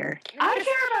else here. I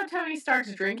care about Tony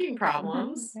Stark's drinking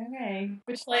problems. Okay.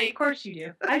 Which, like... Of course you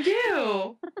do. I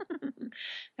do.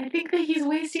 I think that he's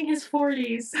wasting his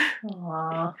 40s.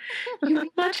 Aww. You'd be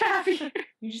much happier.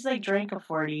 You just, like, drank a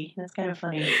 40. That's kind of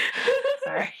funny.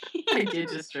 Sorry. I did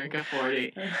just drink a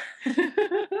 40.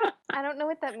 I don't know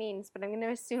what that means, but I'm going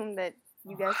to assume that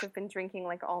you guys have been drinking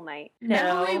like all night. No.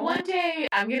 Emily, one day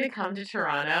I'm going to come to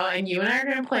Toronto and you and I are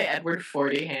going to play Edward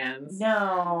 40 Hands.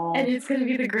 No. And it's going to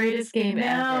be the greatest game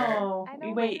ever. No.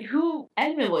 Wait, who?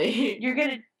 Emily. You're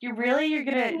going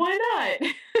to... Why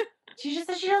not? She just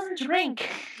said she doesn't drink.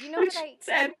 You know that I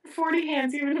said 40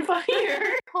 hands even funnier.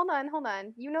 Hold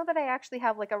on. You know that I actually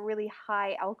have like a really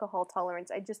high alcohol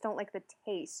tolerance. I just don't like the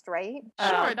taste, right?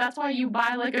 Sure, that's why you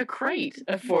buy like a crate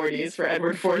of 40s for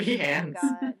Edward 40 Hands.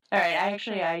 Oh, God. All right,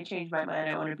 I changed my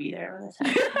mind. I want to be there when this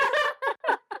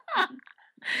happens.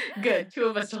 Good, 2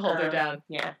 of us to hold her down.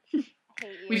 Yeah.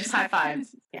 We just high-fived.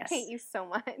 Yes. I hate you so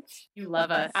much. You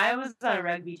love us. I was on a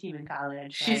rugby team in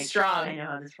college. She's strong. I know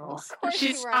how this rolls.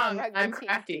 She's strong. I'm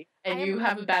crafty. And you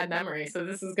have a bad memory, so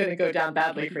this is going to go down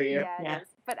badly for you. Yeah.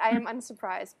 But I am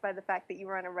unsurprised by the fact that you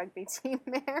were on a rugby team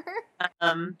there.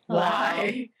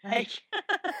 Why? Like,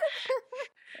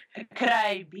 could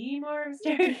I be more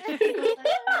stereotypical?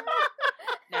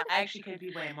 No, I actually could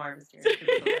be way more of a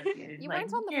stereotypical lesbian. You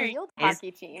weren't on the field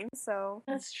hockey team, so...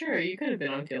 That's true. You could have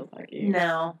been on field hockey.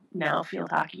 No, field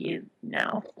hockey,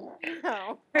 no.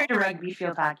 Compared to rugby,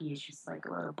 field hockey is just like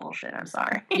a load of bullshit, I'm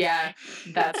sorry. Yeah,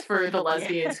 that's for the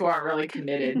lesbians who aren't really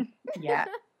committed. Yeah.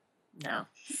 No.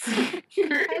 You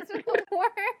guys are the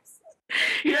worst.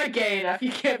 You're not gay enough.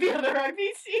 You can't be on the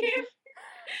rugby team.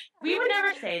 We would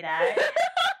never say that.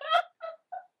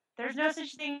 There's no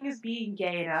such thing as being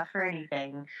gay enough or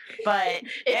anything. But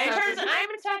I'm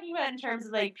talking about in terms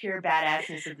of like pure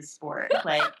badassness of the sport.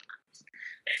 Like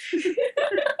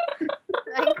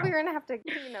I think we're gonna have to,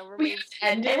 remove.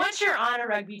 And once you're on a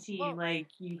rugby team, like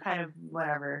you kind of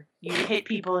whatever. You hit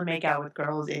people and make out with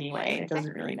girls anyway. It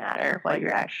doesn't really matter what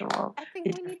your actual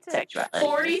sexuality.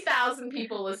 40,000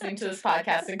 people listening to this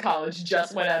podcast in college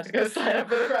just went out to go sign up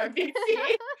for the rugby team.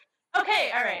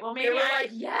 Okay, all right. Well, maybe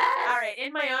yes. All right,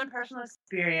 in my own personal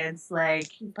experience,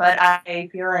 but I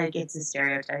feel like it's a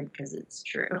stereotype because it's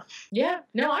true. Yeah,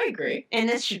 no, I agree. And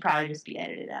this should probably just be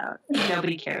edited out.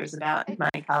 Nobody cares about my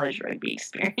college rugby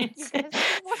experience. I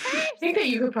think that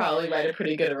you could probably write a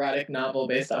pretty good erotic novel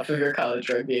based off of your college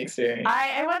rugby experience.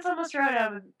 I once almost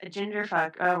wrote a gender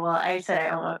fuck. Well, I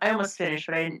said I almost finished,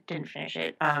 but I didn't finish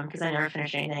it because I never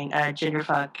finished anything. Gender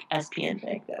fuck SPN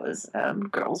fic. That was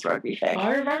girls rugby fic.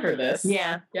 I remember this.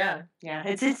 Yeah.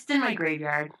 It's in my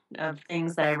graveyard of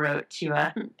things that I wrote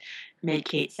to make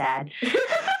Kate sad. Have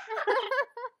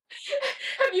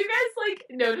you guys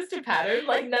noticed a pattern?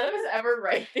 None of us ever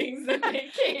write things that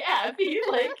make Kate happy.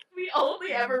 we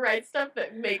only ever write stuff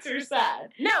that makes her sad.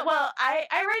 No, well, I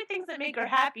write things that make her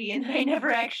happy, and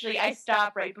I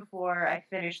stop right before I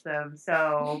finish them,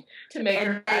 so... to make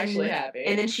her actually happy.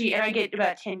 And then I get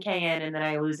about 10K in, and then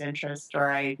I lose interest,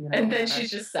 or and then she's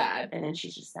just sad. And then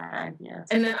she's just sad, yeah.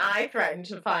 And then I threaten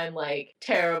to find, like,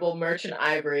 terrible Merchant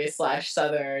Ivory /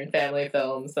 Southern family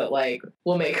films that, like,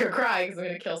 will make her cry because I'm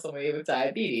going to kill somebody with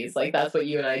diabetes. Like, that's what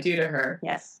you and I do to her.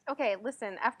 Yes. Okay,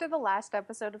 listen, after the last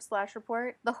episode of Slash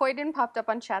Report, the Hoyden popped up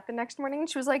on chat the next morning and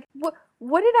she was like, what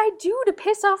did I do to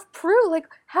piss off Prue? Like,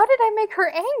 how did I make her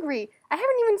angry? I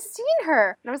haven't even seen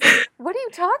her. And I was like, what are you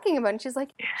talking about? And she's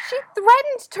like, she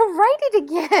threatened to write it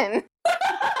again.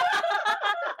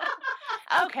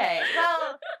 Okay,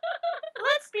 well,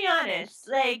 let's be honest.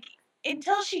 Like,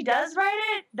 until she does write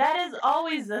it, that is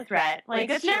always the threat. Like,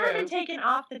 it's never been taken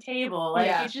off the table. Like,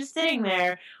 it's just sitting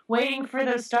there waiting for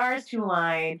those stars to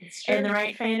align and the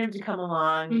right fandom to come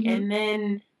along. Mm-hmm. And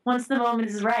then, once the moment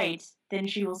is right, then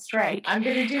she will strike. I'm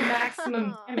going to do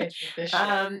maximum damage with this shit.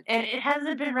 And it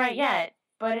hasn't been right yet.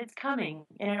 But it's coming,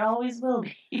 and it always will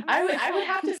be. I would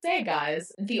have to say,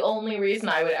 guys, the only reason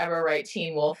I would ever write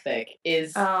Teen Wolf fic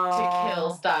is to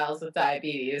kill Styles with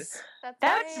diabetes.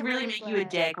 That's really make you a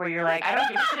dick, where you're like, I don't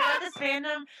give a shit about this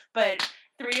fandom, but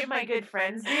 3 of my good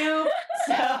friends do,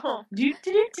 so...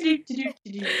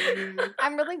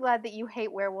 I'm really glad that you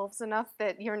hate werewolves enough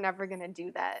that you're never gonna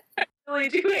do that. I really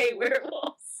do hate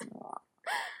werewolves.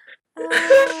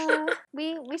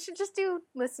 We should just do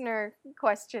listener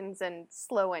questions and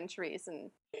slow entries and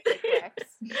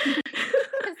corrects. This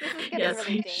is getting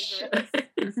really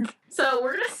dangerous. So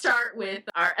we're going to start with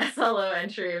our SLO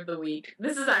entry of the week.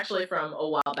 This is actually from a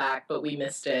while back, but we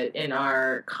missed it in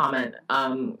our comment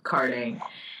carding.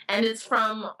 And it's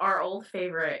from our old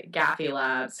favorite, Gaffy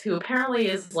Labs, who apparently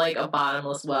is like a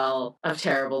bottomless well of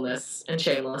terribleness and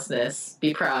shamelessness.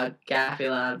 Be proud, Gaffy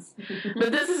Labs.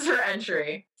 But this is her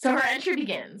entry. So her entry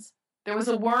begins. There was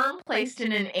a worm placed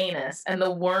in an anus, and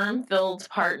the worm-filled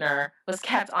partner was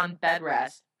kept on bed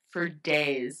rest for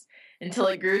days until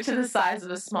it grew to the size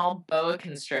of a small boa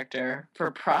constrictor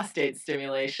for prostate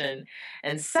stimulation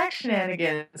and sex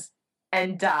shenanigans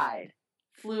and died.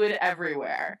 Fluid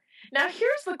everywhere. Now,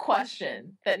 here's the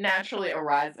question that naturally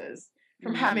arises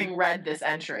from having read this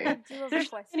entry. There's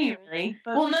plenty, really.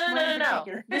 Well, no.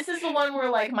 This is the one where,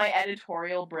 like, my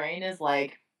editorial brain is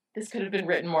like, this could have been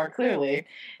written more clearly,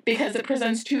 because it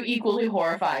presents 2 equally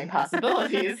horrifying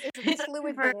possibilities. Is it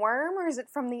fluid the worm, or is it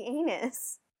from the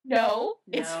anus? No.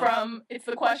 It's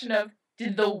the question of,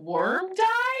 did the worm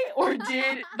die, or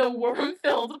did the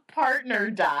worm-filled partner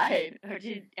die? Or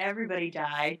did everybody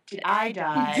die? Did I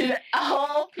die? Did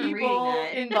all people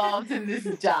involved in this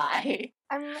die?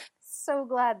 I'm so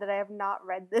glad that I have not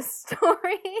read this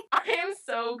story. I am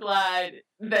so glad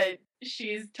that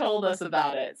she's told us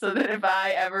about it, so that if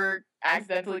I ever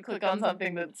accidentally click on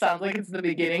something that sounds like it's the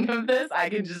beginning of this, I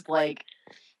can just, like,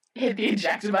 hit the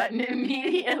eject button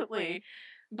immediately.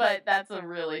 But that's a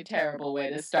really terrible way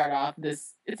to start off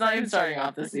this. It's not even starting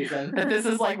off the season. But this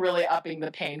is, like, really upping the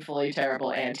painfully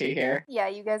terrible ante here. Yeah,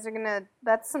 you guys are gonna...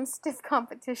 That's some stiff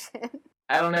competition.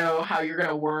 I don't know how you're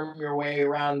gonna worm your way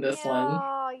around this one.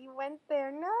 Oh, you went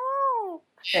there. No!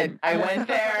 And I went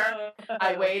there.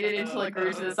 I waited until it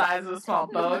grew to the size of a small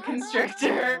boa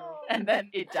constrictor. And then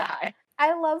it died.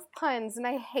 I love puns, and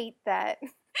I hate that.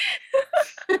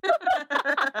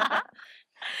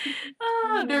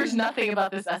 There's nothing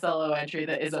about this SLO entry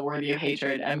that isn't worthy of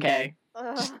hatred, MK.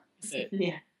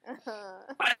 Yeah.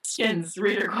 Questions,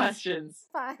 reader questions.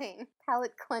 Fine.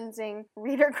 Palate cleansing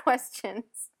reader questions.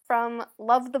 From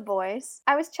Love the Boys.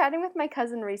 I was chatting with my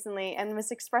cousin recently and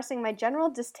was expressing my general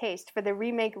distaste for the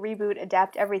remake, reboot,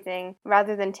 adapt everything,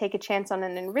 rather than take a chance on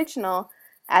an original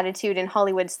attitude in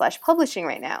Hollywood/publishing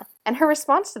right now. And her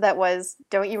response to that was,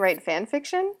 don't you write fan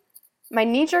fiction? My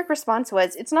knee-jerk response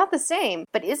was, it's not the same,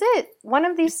 but is it? One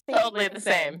of these things... Totally the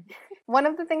same. One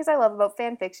of the things I love about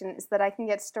fan fiction is that I can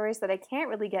get stories that I can't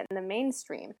really get in the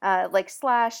mainstream, like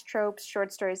slash, tropes,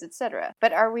 short stories, etc.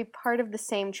 But are we part of the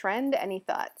same trend? Any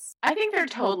thoughts? I think they're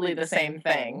totally the same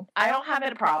thing. I don't have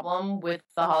a problem with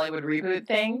the Hollywood reboot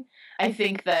thing. I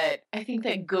think that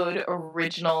good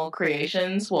original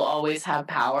creations will always have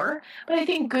power, but I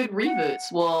think good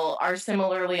reboots are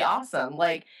similarly awesome.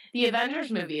 Like, the Avengers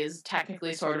movie is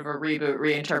technically sort of a reboot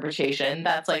reinterpretation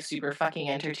that's, like, super fucking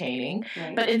entertaining.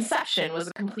 Right. But Inception was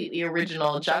a completely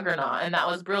original juggernaut, and that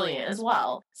was brilliant as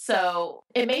well. So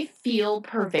it may feel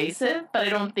pervasive, but I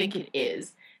don't think it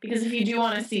is. Because if you do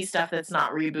want to see stuff that's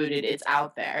not rebooted, it's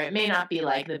out there. It may not be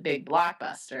like the big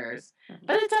blockbusters,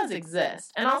 but it does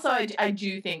exist. And also, I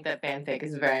do think that fanfic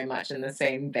is very much in the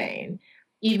same vein.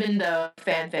 Even though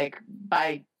fanfic,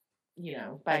 by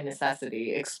by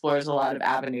necessity, explores a lot of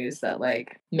avenues that,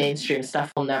 like, mainstream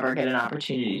stuff will never get an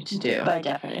opportunity to do. By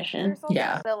definition. There's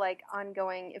also the, like,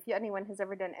 ongoing, if anyone has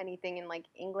ever done anything in, like,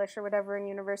 English or whatever in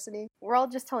university, we're all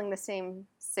just telling the same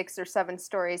 6 or 7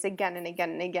 stories again and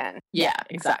again and again. Yeah,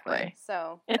 exactly.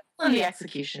 So it's on the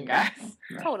execution, guys.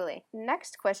 Totally.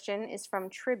 Next question is from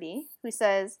Tribby, who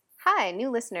says, "Hi, new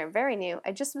listener, very new.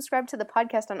 I just subscribed to the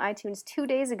podcast on iTunes 2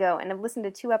 days ago and have listened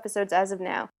to 2 episodes as of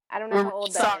now. I don't know how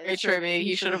old that is." Sorry, Tribby.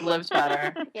 You should have lived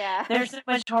better. Yeah. There's so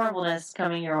much horribleness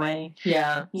coming your way.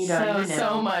 Yeah. You don't even know.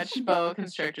 So much boa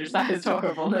constrictor-sized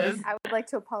horribleness. I would like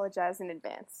to apologize in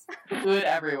advance. Food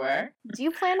everywhere. Do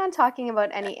you plan on talking about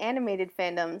any animated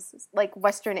fandoms, like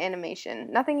Western animation?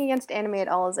 Nothing against anime at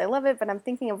all, as I love it, but I'm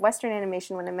thinking of Western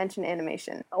animation when I mention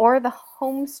animation. Or the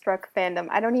Homestruck fandom.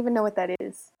 I don't even know what that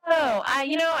is. Oh,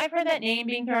 I've heard that name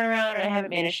being thrown around, and I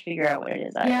haven't managed to figure out what it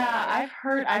is. Yeah,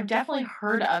 I've definitely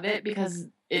heard of it because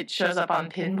it shows up on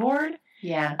Pinboard.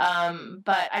 Yeah.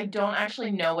 But I don't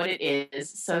actually know what it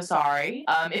is, so sorry.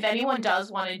 If anyone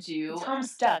does want to do... It's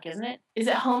Homestuck, isn't it? Is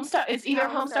it Homestuck? It's either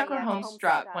Homestuck or yeah,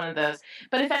 Homestruck, one of those.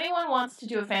 But if anyone wants to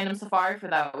do a fandom safari for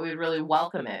that, we would really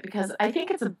welcome it, because I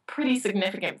think it's a pretty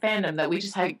significant fandom that we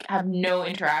just have no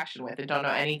interaction with and don't know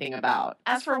anything about.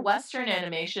 As for Western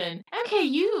animation,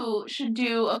 MKU should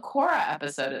do a Korra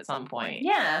episode at some point.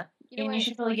 Yeah. You and you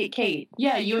should probably get Kate.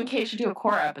 Yeah, you and Kate should do a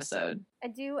Korra episode. I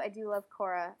do love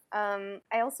Korra.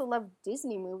 I also love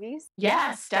Disney movies.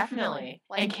 Yes, definitely.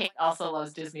 And Kate also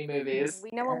loves Disney movies. We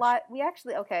know a lot. We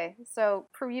actually, okay, so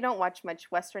Prue, you don't watch much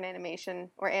Western animation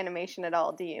or animation at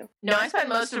all, do you? No, I spend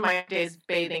most of my days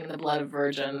bathing in the blood of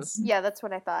virgins. Yeah, that's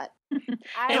what I thought.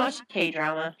 I watch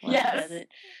K-drama. Yes.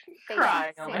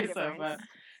 Crying on my sofa.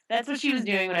 That's what she was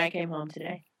doing when I came home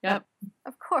today. Yep.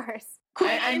 Of course.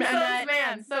 I'm that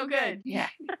man. So good. Yeah.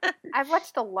 I've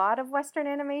watched a lot of Western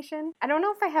animation. I don't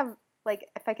know if I have,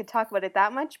 if I could talk about it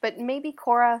that much, but maybe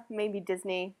Korra, maybe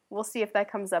Disney. We'll see if that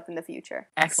comes up in the future.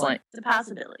 Excellent. It's a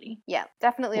possibility. Yeah,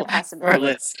 definitely a possibility. Our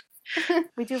list.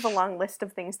 We do have a long list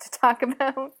of things to talk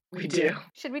about. We do.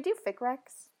 Should we do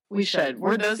FicRecs? We should.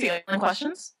 Were those the only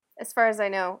questions? As far as I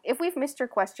know. If we've missed your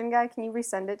question, Guy, can you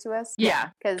resend it to us? Yeah.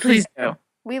 Please do.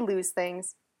 We lose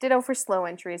things. Ditto for slow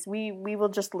entries. We will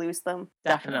just lose them.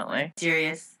 Definitely.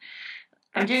 Serious.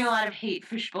 I'm doing a lot of hate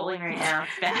fishbowling right now.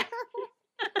 It's bad.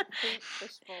 Hate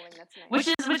fishbowling, that's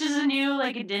nice. Which is a new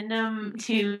addendum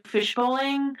to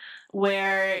fishbowling,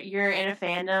 where you're in a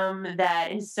fandom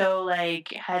that is so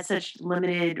has such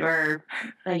limited, or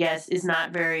I guess is not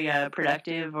very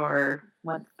productive, or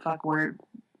what the fuck word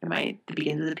am I that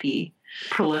begins with a P?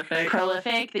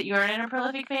 Prolific, that you aren't in a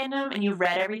prolific fandom and you've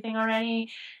read everything already,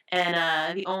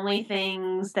 and the only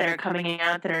things that are coming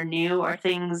out that are new are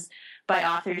things by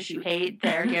authors you hate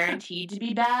that are guaranteed to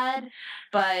be bad,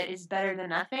 but it's better than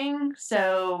nothing.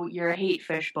 So you're hate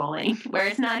fishbowling, where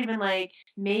it's not even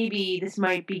maybe this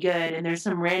might be good, and there's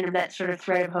some random that sort of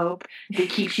thread of hope that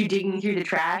keeps you digging through the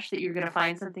trash that you're going to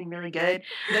find something really good.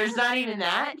 There's not even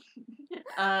that.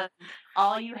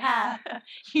 All you have,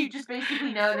 you just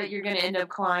basically know that you're going to end up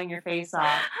clawing your face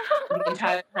off the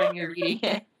entire time you're reading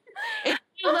it. It's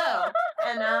too low,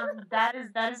 and that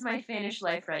is my fanish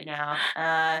life right now,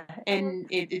 and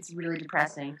it's really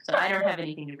depressing. So I don't have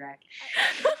anything to brag.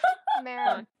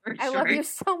 Mary, I love you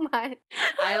so much.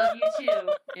 I love you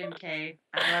too, MK.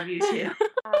 I love you too.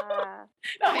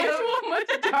 That was a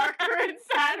much darker and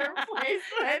sadder place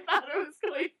than I thought it was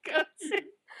going to go to.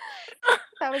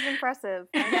 That was impressive.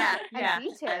 Yeah. And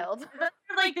detailed.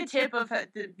 That's the tip of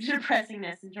the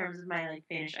depressingness in terms of my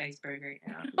Finnish iceberg right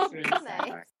now. It's really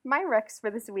nice. My recs for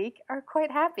this week are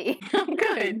quite happy.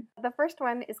 Good. The first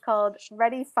one is called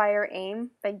Ready, Fire,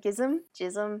 Aim by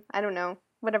Jism, I don't know,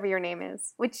 whatever your name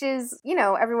is, which is,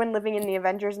 everyone living in the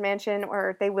Avengers mansion,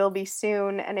 or they will be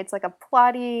soon, and it's a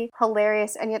plotty,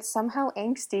 hilarious, and yet somehow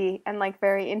angsty and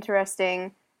very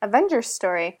interesting Avengers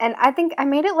story. And I think I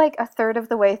made it a third of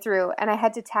the way through, and I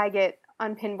had to tag it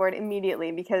on Pinboard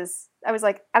immediately because I was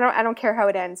like, I don't care how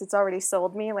it ends. It's already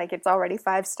sold me. It's already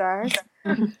 5 stars.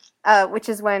 Which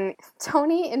is when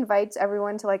Tony invites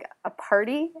everyone to a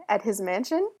party at his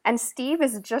mansion, and Steve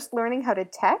is just learning how to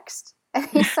text. And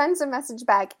he sends a message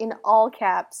back in all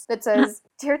caps that says,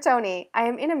 "Dear Tony, I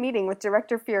am in a meeting with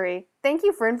Director Fury. Thank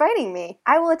you for inviting me.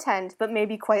 I will attend, but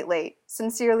maybe quite late.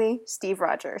 Sincerely, Steve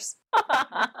Rogers."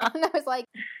 And I was like,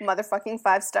 motherfucking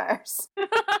 5 stars.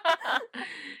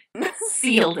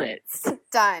 Sealed it.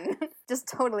 Done. Just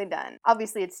totally done.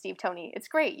 Obviously, it's Steve Tony. It's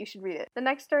great. You should read it. The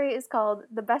next story is called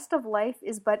The Best of Life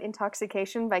is But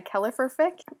Intoxication by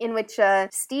Kellerferfic, in which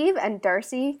Steve and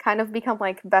Darcy kind of become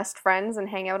best friends and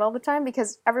hang out all the time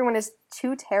because everyone is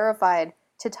too terrified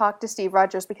to talk to Steve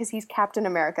Rogers because he's Captain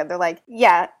America. They're like,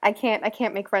 yeah, I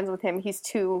can't make friends with him. He's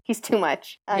too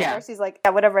much. Darcy's like,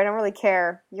 yeah, whatever. I don't really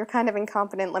care. You're kind of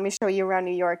incompetent. Let me show you around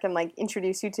New York and like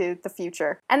introduce you to the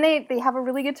future. And they have a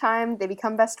really good time. They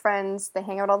become best friends. They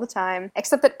hang out all the time.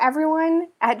 Except that everyone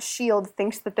at S.H.I.E.L.D.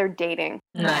 thinks that they're dating.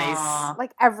 Nice.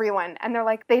 Like everyone. And they're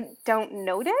like, they don't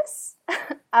notice.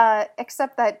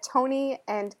 Except that Tony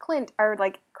and Clint are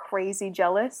like crazy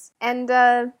jealous. And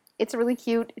it's really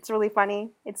cute. It's really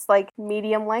funny. It's like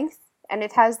medium length. And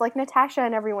it has like Natasha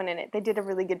and everyone in it. They did a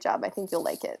really good job. I think you'll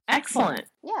like it. Excellent.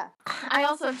 Yeah. I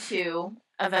also have 2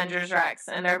 Avengers Rex,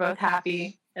 and they're both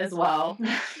happy as well.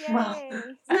 Yay. Well,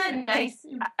 isn't that nice?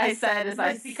 I said as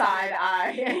I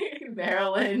side-eye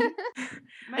Marilyn.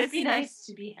 Must be nice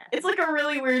to be happy. It's like a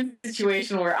really weird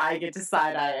situation where I get to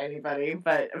side-eye anybody,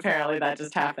 but apparently that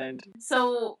just happened.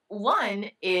 So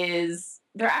one is,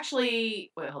 they're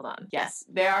actually, wait, hold on. Yes,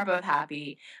 they are both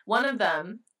happy. One of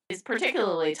them is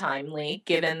particularly timely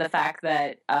given the fact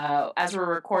that as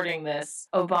we're recording this,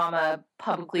 Obama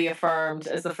publicly affirmed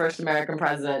as the first American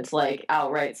president to like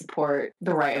outright support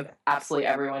the right of absolutely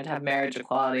everyone to have marriage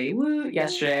equality. Woo,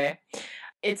 yesterday.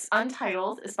 It's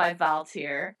untitled. It's by Val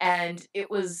Tier, and it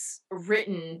was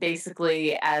written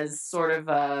basically as sort of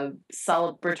a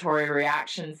celebratory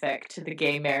reaction fic to the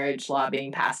gay marriage law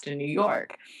being passed in New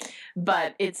York.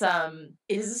 But it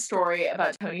is a story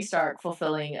about Tony Stark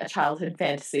fulfilling a childhood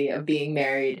fantasy of being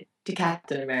married to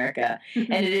Captain America.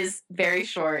 And it is very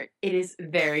short, it is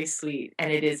very sweet,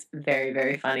 and it is very,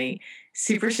 very funny.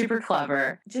 Super, super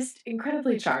clever, just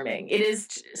incredibly charming. It is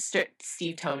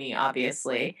Steve Tony,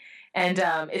 obviously. And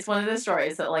it's one of those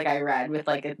stories that like I read with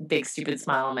like a big stupid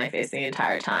smile on my face the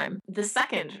entire time. The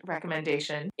second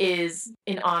recommendation is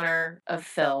in honor of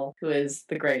Phil, who is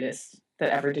the greatest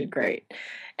that ever did great.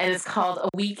 And it's called A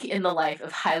Week in the Life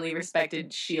of Highly Respected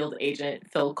S.H.I.E.L.D. Agent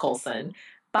Phil Coulson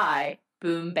by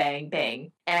Boom Bang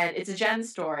Bang. And it's a Jen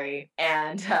story,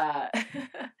 and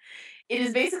it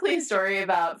is basically a story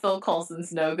about Phil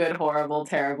Coulson's no good, horrible,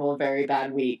 terrible, very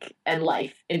bad week and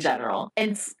life in general.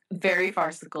 And it's very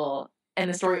farcical. And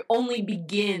the story only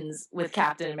begins with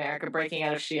Captain America breaking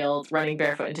out of S.H.I.E.L.D., running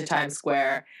barefoot into Times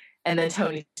Square, and then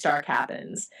Tony Stark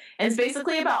happens. And it's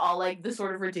basically about all, like, the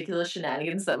sort of ridiculous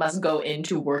shenanigans that must go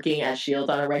into working at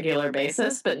S.H.I.E.L.D. on a regular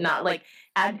basis, but not, like,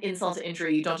 add insult to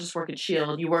injury. You don't just work at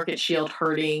S.H.I.E.L.D., you work at S.H.I.E.L.D.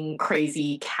 hurting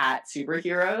crazy cat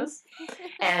superheroes.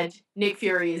 And Nick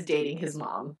Fury is dating his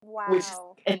mom. Wow. Which is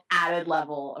an added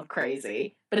level of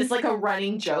crazy. But it's like a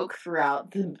running joke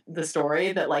throughout the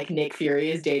story that like Nick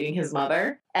Fury is dating his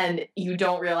mother. And you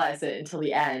don't realize it until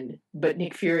the end. But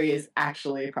Nick Fury is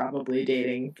actually probably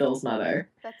dating Phil's mother.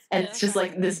 And it's just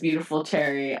like this beautiful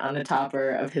cherry on the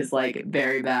topper of his like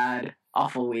very bad,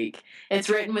 awful week. It's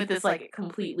written with this like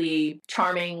completely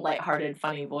charming, lighthearted,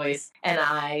 funny voice, and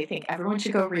I think everyone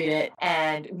should go read it.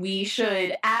 And we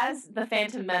should, as the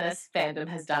Phantom Menace fandom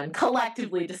has done,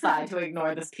 collectively decide to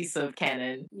ignore this piece of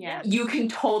canon. Yeah. You can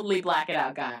totally black it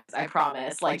out, guys. I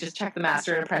promise. Like, just check the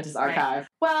Master and Apprentice archive.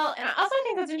 Well, and also I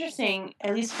think what's interesting,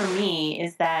 at least for me,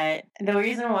 is that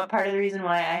part of the reason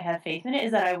why I have faith in it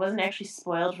is that I wasn't actually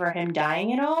spoiled for him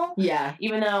dying at all. Yeah.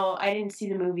 Even though I didn't see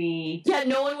the movie. Yeah,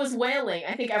 no one was wailing.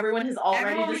 I think everyone has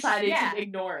already decided to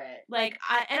ignore it. Like,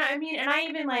 I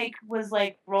even like was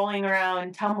like rolling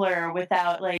around Tumblr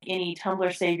without like any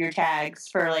Tumblr savior tags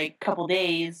for like a couple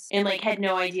days and like had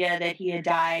no idea that he had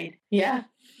died. Yeah.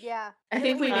 Yeah. I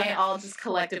think we may all just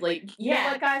collectively, you know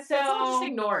what, guys? Let's all just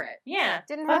ignore it. Yeah.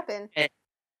 Didn't happen.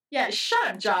 Yeah, shut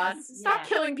up, Joss. Stop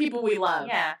killing people we love.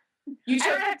 Yeah. I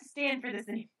don't have to stand for this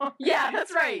anymore. Yeah,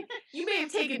 that's right. You may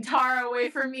have taken Tara away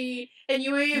from me, and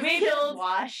you may have killed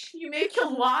Wash. You may have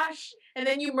killed Wash, and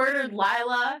then you murdered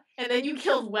Lila, and then you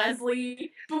killed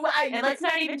Wesley. And let's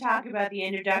not even talk about the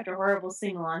end of Dr. Horrible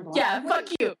sing-along. Yeah, fuck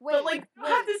you. But, like, you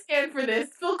have to stand for this.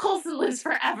 Phil Coulson lives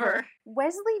forever.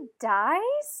 Wesley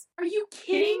dies? Are you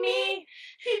kidding me?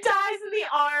 He dies in the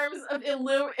arms of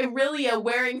Aurelia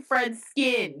wearing Fred's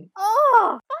skin.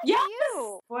 Oh, fuck yes.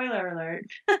 you. Spoiler alert.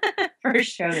 For a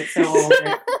show that's so old.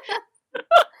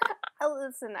 Oh,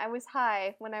 listen, I was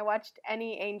high when I watched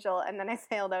Any Angel, and then I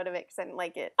failed out of it because I didn't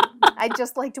like it. I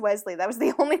just liked Wesley. That was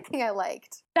the only thing I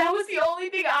liked. That was the only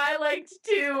thing I liked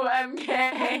too,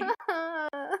 MK.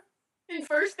 And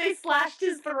first they slashed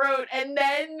his throat, and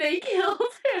then they killed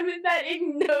him in that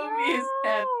ignominious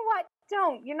death. What?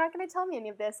 Don't. You're not going to tell me any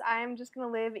of this. I'm just going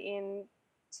to live in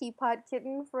Teapot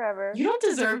Kitten forever. You don't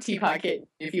deserve Teapot Kitten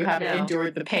if you haven't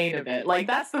endured the pain of it. Like,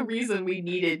 that's the reason we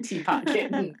needed Teapot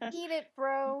Kitten. Eat it,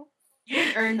 bro. You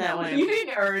didn't earn that one. You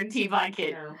didn't earn Teapot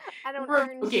Kitten. I don't We're earn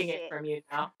revoking shit. it from you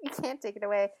now. You can't take it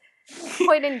away.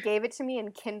 Hoyden gave it to me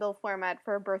in Kindle format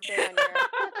for a birthday one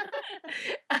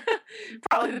year.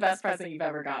 Probably the best present you've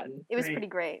ever gotten. It was pretty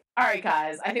great. All right,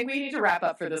 guys. I think we need to wrap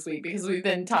up for this week because we've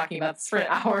been talking about this for an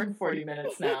hour and 40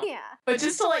 minutes now. Yeah. But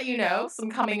just to let you know, some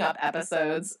coming up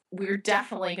episodes, we're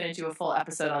definitely going to do a full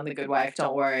episode on The Good Wife.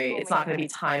 Don't worry. It's not going to be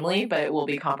timely, but it will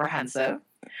be comprehensive.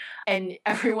 And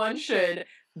everyone should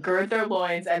gird their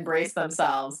loins and brace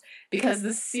themselves because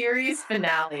the series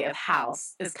finale of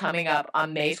House is coming up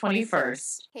on May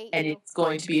 21st, and it's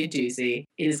going to be a doozy.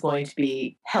 It is going to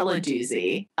be hella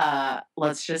doozy.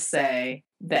 Let's just say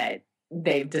that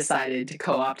they've decided to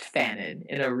co-opt Fannin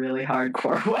in a really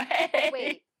hardcore way.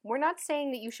 Wait, we're not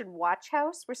saying that you should watch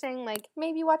House. We're saying, like,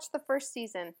 maybe watch the first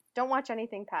season. Don't watch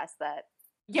anything past that.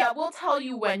 Yeah, we'll tell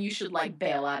you when you should like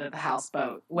bail out of the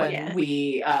houseboat when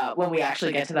we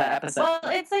actually get to that episode. Well,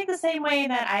 it's like the same way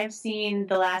that I've seen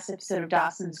the last episode of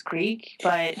Dawson's Creek,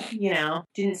 but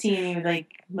didn't see any like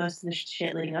most of the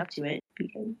shit leading up to it.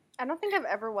 I don't think I've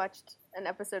ever watched an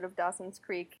episode of Dawson's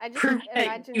Creek. I just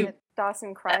imagine that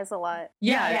Dawson cries a lot.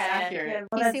 Yeah, it's accurate. Yeah,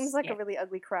 well, he seems like a really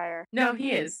ugly crier. No,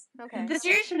 he is. Okay. The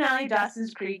series finale,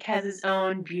 Dawson's Creek, has its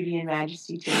own beauty and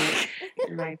majesty to it,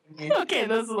 in my opinion. Okay,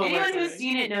 those are the Anyone who's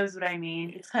seen it knows what I mean.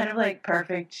 It's kind of like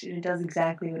perfect, and it does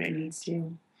exactly what it needs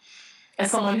to. As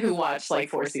someone who watched like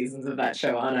 4 seasons of that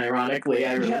show, unironically,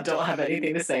 I really don't have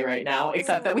anything to say right now,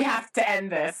 except that we have to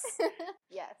end this.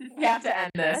 Yes. We have to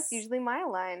end this. That's usually my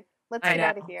line. Let's get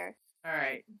out of here. All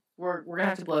right. We're going to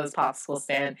have to blow this popsicle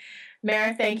stand.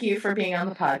 Mara, thank you for being on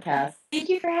the podcast. Thank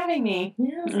you for having me.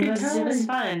 Yeah, it was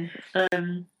fun.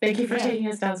 Thank you for taking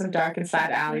us down some dark and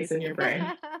sad alleys in your brain.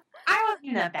 I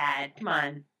wasn't that bad. Come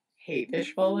on. Hate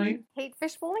fish bowling? Hate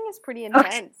fish bowling is pretty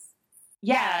intense.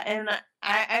 Yeah, and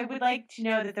I would like to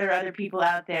know that there are other people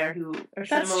out there who are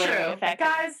similarly affected.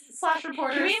 Guys, /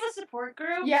 reporters. Can we have a support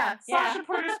group? Yeah, /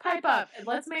 reporters pipe up. And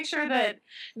let's make sure that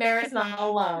Mara's not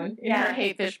alone in her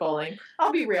hate fish bowling.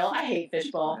 I'll be real, I hate fish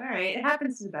bowl. All right, it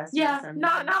happens to the best of us. Yeah,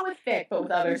 not with fic, but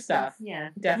with other stuff. Yeah.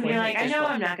 Definitely. You're like, I know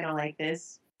I'm not going to like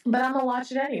this. But I'm going to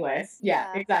watch it anyways.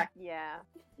 Yeah, exactly.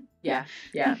 Yeah.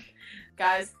 Yeah.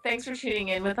 Guys, thanks for tuning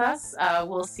in with us.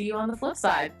 We'll see you on the flip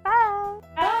side. Bye.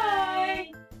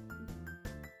 Bye.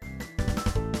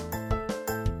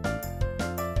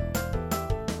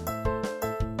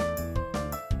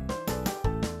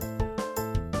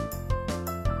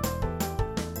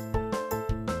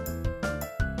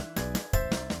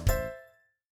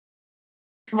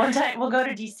 One time we'll go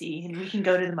to DC and we can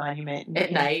go to the monument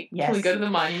at night. Yes. Can we go to the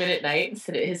monument at night and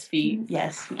sit at his feet?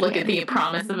 Yes. Look at the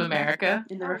promise of America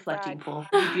in the reflecting pool.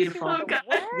 It'd be beautiful. The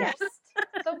worst. Yes.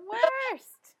 The worst.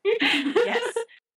 Yes.